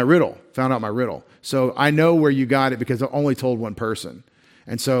found out my riddle. So I know where you got it because I only told one person.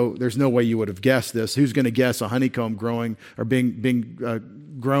 And so there's no way you would have guessed this. Who's going to guess a honeycomb growing or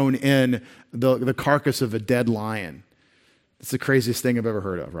being grown in the carcass of a dead lion? It's the craziest thing I've ever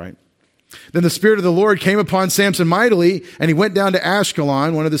heard of, right? Then the Spirit of the Lord came upon Samson mightily, and he went down to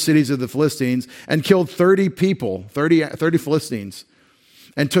Ashkelon, one of the cities of the Philistines, and killed 30 people, 30 Philistines,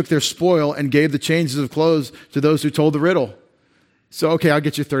 and took their spoil and gave the changes of clothes to those who told the riddle. So, okay, I'll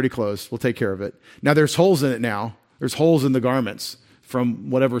get you 30 clothes. We'll take care of it. Now, there's holes in it now. There's holes in the garments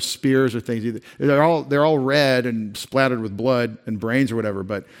from whatever spears or things. They're all red and splattered with blood and brains or whatever,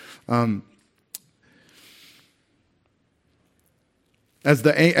 but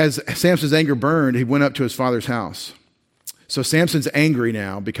As Samson's anger burned, he went up to his father's house. So Samson's angry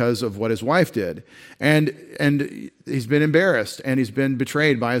now because of what his wife did. And he's been embarrassed, and he's been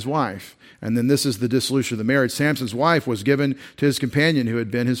betrayed by his wife. And then this is the dissolution of the marriage. Samson's wife was given to his companion who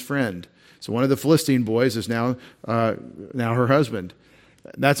had been his friend. So one of the Philistine boys is now her husband.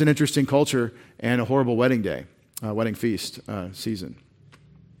 That's an interesting culture and a horrible wedding feast season.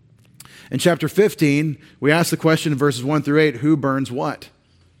 In chapter 15, we ask the question in verses 1 through 8, who burns what?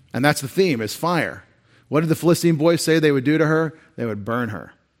 And that's the theme, is fire. What did the Philistine boys say they would do to her? They would burn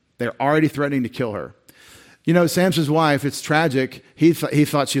her. They're already threatening to kill her. You know, Samson's wife, it's tragic. He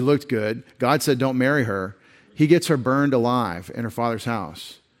thought she looked good. God said, don't marry her. He gets her burned alive in her father's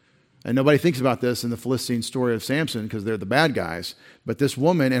house. And nobody thinks about this in the Philistine story of Samson because they're the bad guys. But this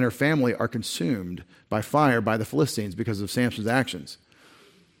woman and her family are consumed by fire by the Philistines because of Samson's actions.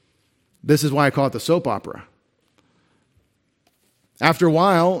 This is why I call it the soap opera. After a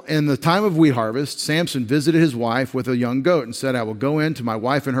while, in the time of wheat harvest, Samson visited his wife with a young goat and said, I will go in to my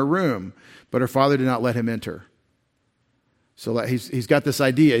wife in her room. But her father did not let him enter. So he's got this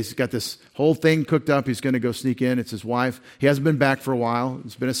idea. He's got this whole thing cooked up. He's going to go sneak in. It's his wife. He hasn't been back for a while.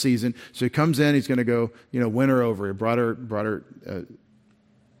 It's been a season. So he comes in. He's going to go, win her over. He brought her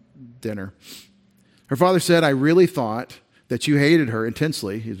dinner. Her father said, I really thought that you hated her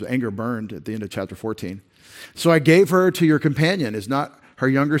intensely. His anger burned at the end of chapter 14. So I gave her to your companion. Is not her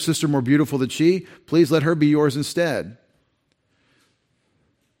younger sister more beautiful than she? Please let her be yours instead.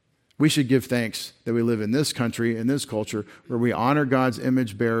 We should give thanks that we live in this country, in this culture, where we honor God's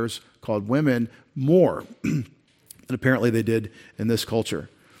image bearers, called women, more than apparently they did in this culture.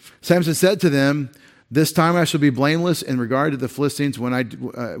 Samson said to them, this time I shall be blameless in regard to the Philistines when I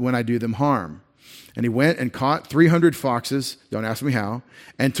do them harm. And he went and caught 300 foxes, don't ask me how,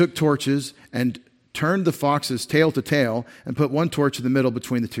 and took torches and turned the foxes tail to tail and put one torch in the middle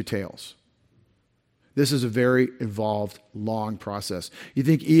between the two tails. This is a very involved, long process. You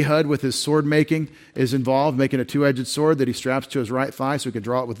think Ehud with his sword making is involved, making a two-edged sword that he straps to his right thigh so he can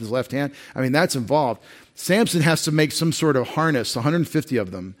draw it with his left hand? I mean, that's involved. Samson has to make some sort of harness, 150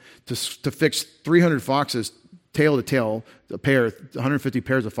 of them, to fix 300 foxes, tail to tail, 150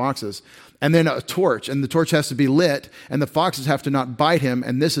 pairs of foxes, and then a torch, and the torch has to be lit, and the foxes have to not bite him,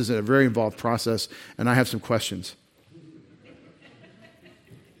 and this is a very involved process, and I have some questions.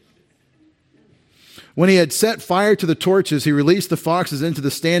 When he had set fire to the torches, he released the foxes into the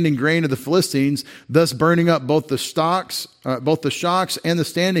standing grain of the Philistines, thus burning up both the shocks and the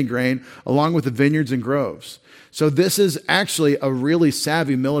standing grain, along with the vineyards and groves. So this is actually a really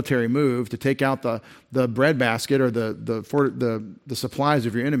savvy military move to take out the breadbasket or the supplies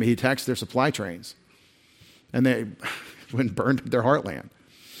of your enemy. He attacks their supply trains, and they went burned their heartland.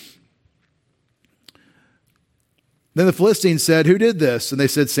 Then the Philistines said, "Who did this?" And they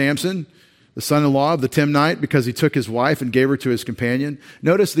said, "Samson, the son-in-law of the Timnite, because he took his wife and gave her to his companion."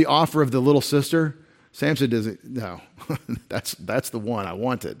 Notice the offer of the little sister. Samson doesn't, no, that's the one I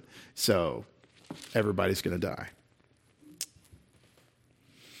wanted. So everybody's going to die.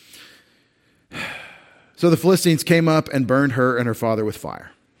 So the Philistines came up and burned her and her father with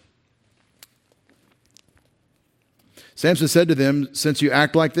fire. Samson said to them, "Since you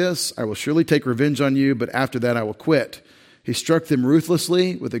act like this, I will surely take revenge on you, but after that I will quit." He struck them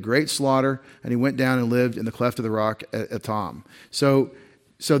ruthlessly with a great slaughter, and he went down and lived in the cleft of the rock at Etam. So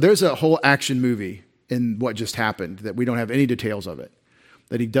there's a whole action movie in what just happened that we don't have any details of it.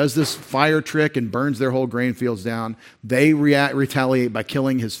 That he does this fire trick and burns their whole grain fields down. They retaliate by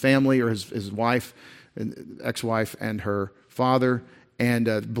killing his family or his wife, ex-wife, and her father,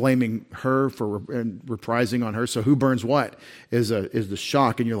 and blaming her for reprising on her. So who burns what is the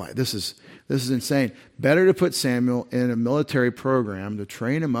shock, and you're like, this is insane. Better to put Samuel in a military program to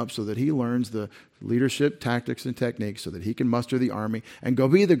train him up so that he learns the leadership tactics and techniques so that he can muster the army and go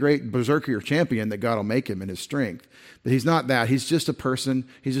be the great berserker champion that God will make him in his strength. But he's not that. He's just a person.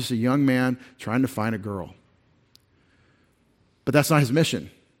 He's just a young man trying to find a girl. But that's not his mission,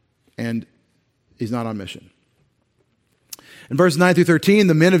 and he's not on mission. In verse 9 through 13,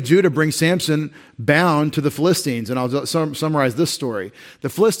 the men of Judah bring Samson bound to the Philistines. And I'll summarize this story. The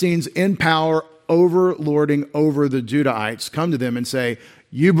Philistines, in power, overlording over the Judahites, come to them and say,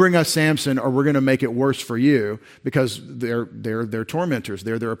 "You bring us Samson or we're going to make it worse for you," because they're their tormentors.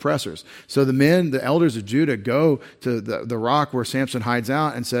 They're their oppressors. So the elders of Judah, go to the rock where Samson hides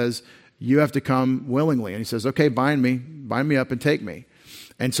out and says, "You have to come willingly." And he says, "Okay, bind me up and take me."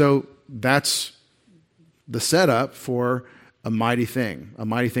 And so that's the setup for a mighty thing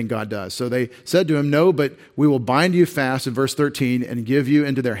God does. So they said to him, "No, but we will bind you fast," in verse 13, "and give you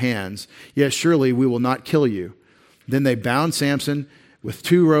into their hands. Yet surely we will not kill you." Then they bound Samson with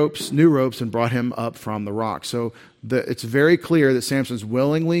 2 ropes, new ropes, and brought him up from the rock. So it's very clear that Samson's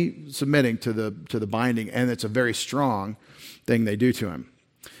willingly submitting to the binding, and it's a very strong thing they do to him.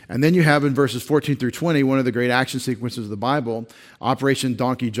 And then you have in verses 14 through 20, one of the great action sequences of the Bible, Operation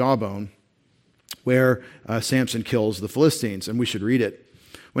Donkey Jawbone, where Samson kills the Philistines, and we should read it.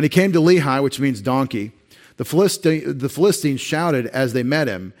 When he came to Lehi, which means donkey, the Philistines shouted as they met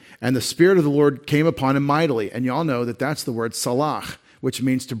him, and the Spirit of the Lord came upon him mightily. And y'all know that that's the word salach, which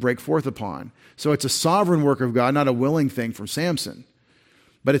means to break forth upon. So it's a sovereign work of God, not a willing thing from Samson.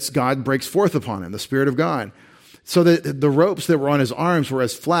 But it's God breaks forth upon him, the Spirit of God. So the ropes that were on his arms were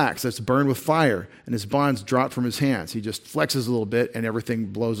as flax that's burned with fire, and his bonds dropped from his hands. He just flexes a little bit, and everything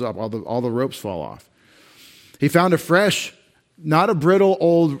blows up. All the ropes fall off. He found a fresh, not a brittle,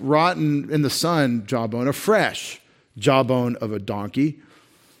 old, rotten in the sun jawbone, a fresh jawbone of a donkey.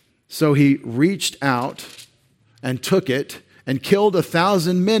 So he reached out and took it and killed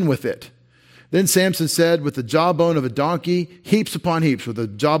 1,000 men with it. Then Samson said, with the jawbone of a donkey, heaps upon heaps. With the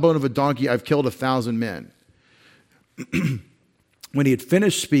jawbone of a donkey, I've killed 1,000 men. When he had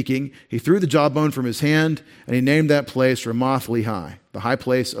finished speaking, he threw the jawbone from his hand, and he named that place Ramoth Lehi, the high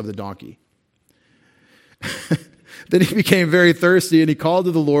place of the donkey. Then he became very thirsty, and he called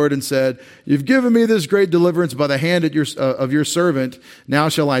to the Lord and said, you've given me this great deliverance by the hand of your servant. Now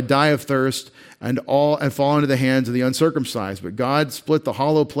shall I die of thirst and fall into the hands of the uncircumcised. But God split the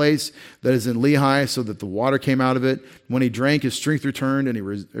hollow place that is in Lehi so that the water came out of it. When he drank, his strength returned, and he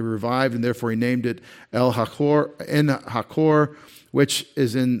revived, and therefore he named it El Hakor, which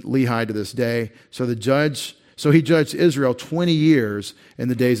is in Lehi to this day. So he judged Israel 20 years in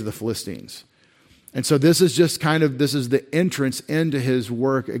the days of the Philistines. And so this is the entrance into his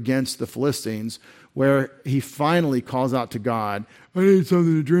work against the Philistines, where he finally calls out to God, I need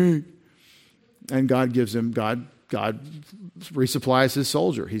something to drink. And God gives him, God resupplies his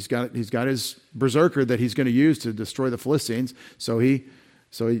soldier. He's got his berserker that he's going to use to destroy the Philistines. So he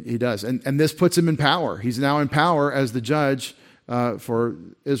does. And this puts him in power. He's now in power as the judge for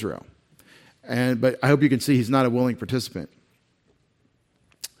Israel. But I hope you can see he's not a willing participant.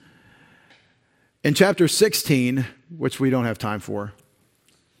 In chapter 16, which we don't have time for,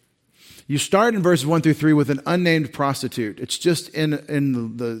 you start in verses 1 through 3 with an unnamed prostitute. It's just in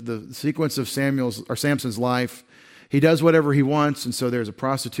the sequence of Samson's life. He does whatever he wants, and so there's a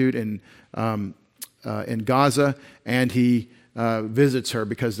prostitute in Gaza, and he visits her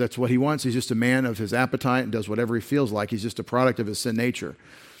because that's what he wants. He's just a man of his appetite and does whatever he feels like. He's just a product of his sin nature.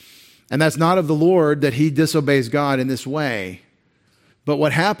 And that's not of the Lord that he disobeys God in this way. But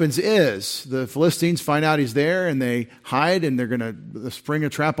what happens is the Philistines find out he's there, and they hide, and they're going to spring a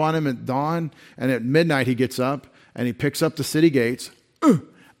trap on him at dawn. And at midnight he gets up and he picks up the city gates.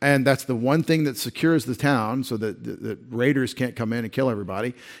 And that's the one thing that secures the town so that the raiders can't come in and kill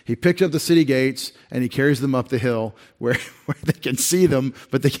everybody. He picks up the city gates and he carries them up the hill where they can see them,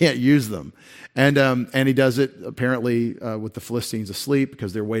 but they can't use them. And he does it apparently with the Philistines asleep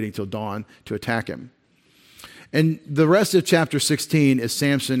because they're waiting till dawn to attack him. And the rest of chapter 16 is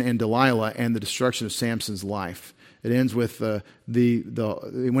Samson and Delilah and the destruction of Samson's life. It ends with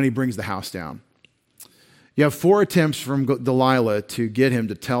when he brings the house down. You have 4 attempts from Delilah to get him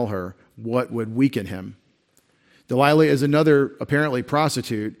to tell her what would weaken him. Delilah is another apparently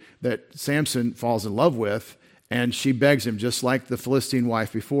prostitute that Samson falls in love with, and she begs him, just like the Philistine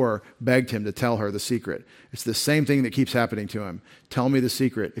wife before begged him to tell her the secret. It's the same thing that keeps happening to him. Tell me the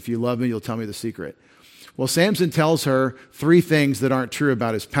secret. If you love me, you'll tell me the secret. Well, Samson tells her 3 things that aren't true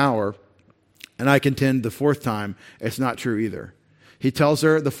about his power, and I contend the 4th time it's not true either. He tells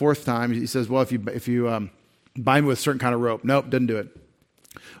her the 4th time, he says, well, if you bind me with a certain kind of rope. Nope, didn't do it.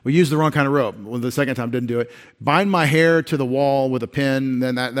 We used the wrong kind of rope. Well, the 2nd time didn't do it. Bind my hair to the wall with a pin,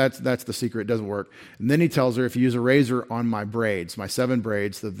 then that's the secret. It doesn't work. And then he tells her, if you use a razor on my braids, my 7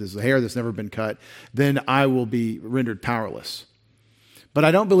 braids, there's the hair that's never been cut, then I will be rendered powerless. But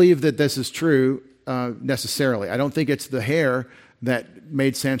I don't believe that this is true necessarily. I don't think it's the hair that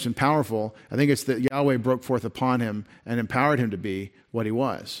made Samson powerful. I think it's that Yahweh broke forth upon him and empowered him to be what he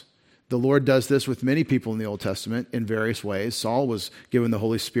was. The Lord does this with many people in the Old Testament in various ways. Saul was given the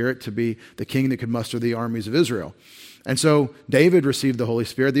Holy Spirit to be the king that could muster the armies of Israel. And so David received the Holy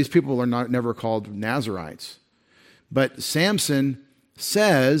Spirit. These people are never called Nazarites. But Samson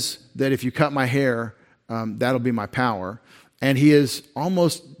says that if you cut my hair, that'll be my power. And he is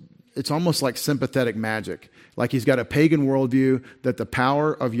it's almost like sympathetic magic. Like he's got a pagan worldview that the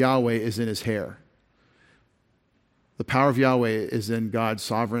power of Yahweh is in his hair. The power of Yahweh is in God's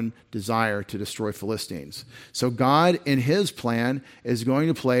sovereign desire to destroy Philistines. So God, in his plan, is going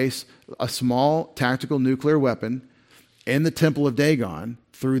to place a small tactical nuclear weapon in the temple of Dagon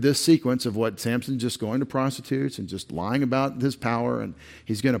through this sequence of what Samson's just going to prostitutes and just lying about his power. And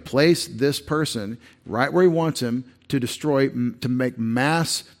he's going to place this person right where he wants him to destroy, to make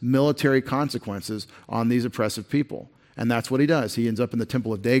mass military consequences on these oppressive people. And that's what he does. He ends up in the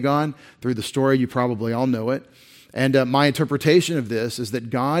temple of Dagon. Through the story, you probably all know it. And my interpretation of this is that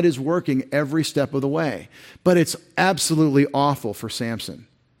God is working every step of the way. But it's absolutely awful for Samson.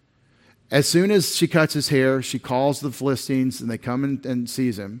 As soon as she cuts his hair, she calls the Philistines, and they come and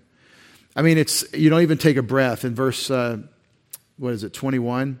seize him. I mean, you don't even take a breath. In verse,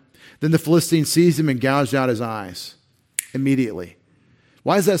 21? Then the Philistines seized him and gouged out his eyes immediately.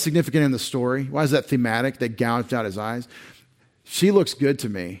 Why is that significant in the story? Why is that thematic? They gouged out his eyes. She looks good to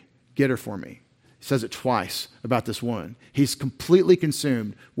me. Get her for me. He says it twice about this woman. He's completely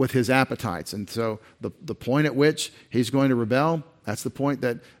consumed with his appetites. And so the point at which he's going to rebel, that's the point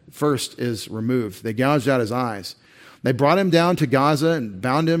that first is removed. They gouged out his eyes. They brought him down to Gaza and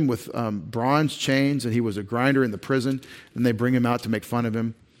bound him with bronze chains, and he was a grinder in the prison. And they bring him out to make fun of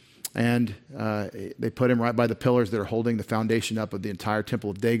him. And they put him right by the pillars that are holding the foundation up of the entire temple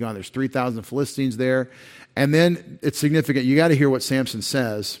of Dagon. There's 3,000 Philistines there. And then it's significant. You got to hear what Samson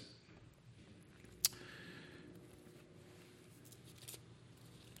says.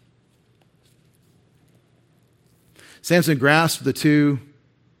 Samson grasped the two.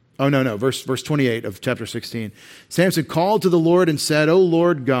 Verse 28 of chapter 16. Samson called to the Lord and said, O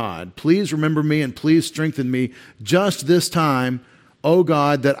Lord God, please remember me and please strengthen me just this time, O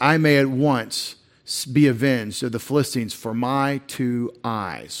God, that I may at once be avenged of the Philistines for my 2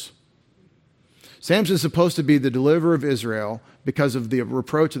 eyes. Samson is supposed to be the deliverer of Israel because of the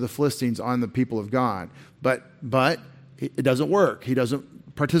reproach of the Philistines on the people of God. But it doesn't work. He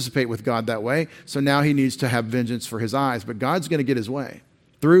doesn't participate with God that way. So now he needs to have vengeance for his eyes. But God's going to get his way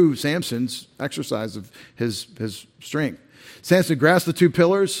through Samson's exercise of his strength. Samson grasped the 2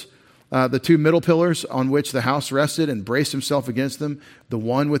 pillars, the 2 middle pillars on which the house rested, and braced himself against them, the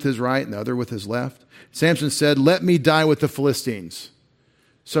one with his right and the other with his left. Samson said, let me die with the Philistines.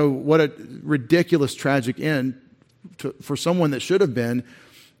 So what a ridiculous, tragic end for someone that should have been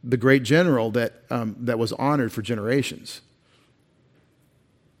the great general that was honored for generations.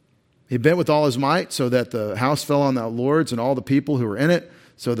 He bent with all his might so that the house fell on the lords and all the people who were in it.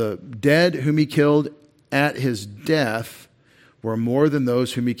 So the dead whom he killed at his death were more than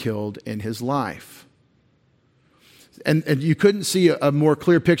those whom he killed in his life. And you couldn't see a more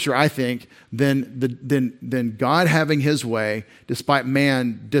clear picture, I think, than God having his way despite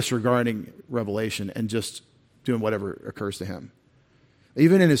man disregarding revelation and just doing whatever occurs to him.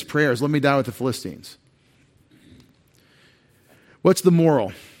 Even in his prayers, let me die with the Philistines. What's the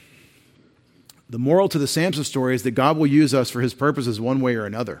moral? The moral to the Samson story is that God will use us for his purposes one way or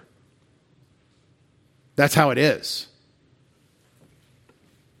another. That's how it is.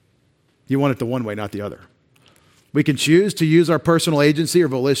 You want it the one way, not the other. We can choose to use our personal agency or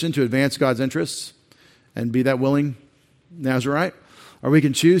volition to advance God's interests and be that willing Nazirite, or we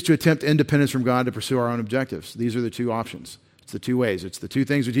can choose to attempt independence from God to pursue our own objectives. These are the 2 options. It's the 2 ways. It's the 2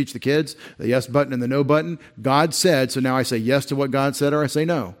 things we teach the kids, the yes button and the no button. God said, so now I say yes to what God said, or I say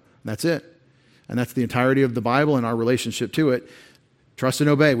no. And that's it. And that's the entirety of the Bible and our relationship to it. Trust and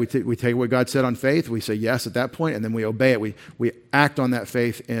obey. We take what God said on faith. We say yes at that point, and then we obey it. We act on that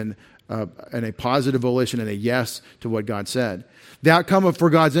faith in a positive volition and a yes to what God said. The outcome for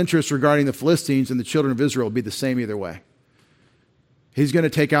God's interest regarding the Philistines and the children of Israel will be the same either way. He's going to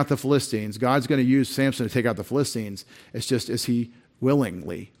take out the Philistines. God's going to use Samson to take out the Philistines. It's just, is he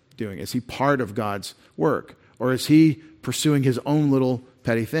willingly doing it? Is he part of God's work? Or is he pursuing his own little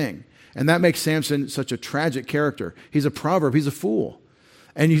petty thing? And that makes Samson such a tragic character. He's a proverb. He's a fool.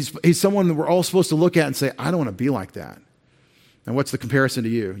 And he's someone that we're all supposed to look at and say, I don't want to be like that. And what's the comparison to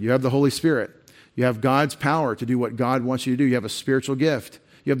you? You have the Holy Spirit. You have God's power to do what God wants you to do. You have a spiritual gift.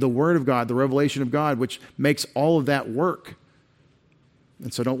 You have the Word of God, the revelation of God, which makes all of that work.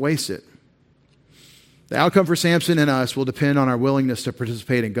 And so don't waste it. The outcome for Samson and us will depend on our willingness to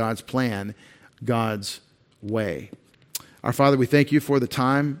participate in God's plan, God's way. Our Father, we thank you for the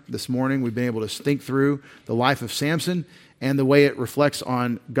time this morning. We've been able to think through the life of Samson and the way it reflects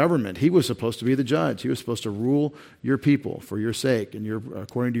on government. He was supposed to be the judge. He was supposed to rule your people for your sake and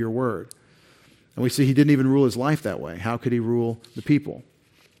according to your word. And we see he didn't even rule his life that way. How could he rule the people?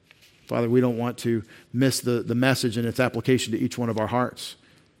 Father, we don't want to miss the message and its application to each one of our hearts.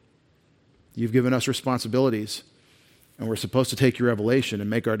 You've given us responsibilities, and we're supposed to take your revelation and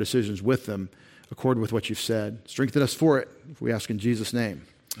make our decisions with them according with what you've said. Strengthen us for it, if we ask in Jesus' name.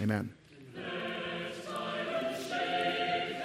 Amen.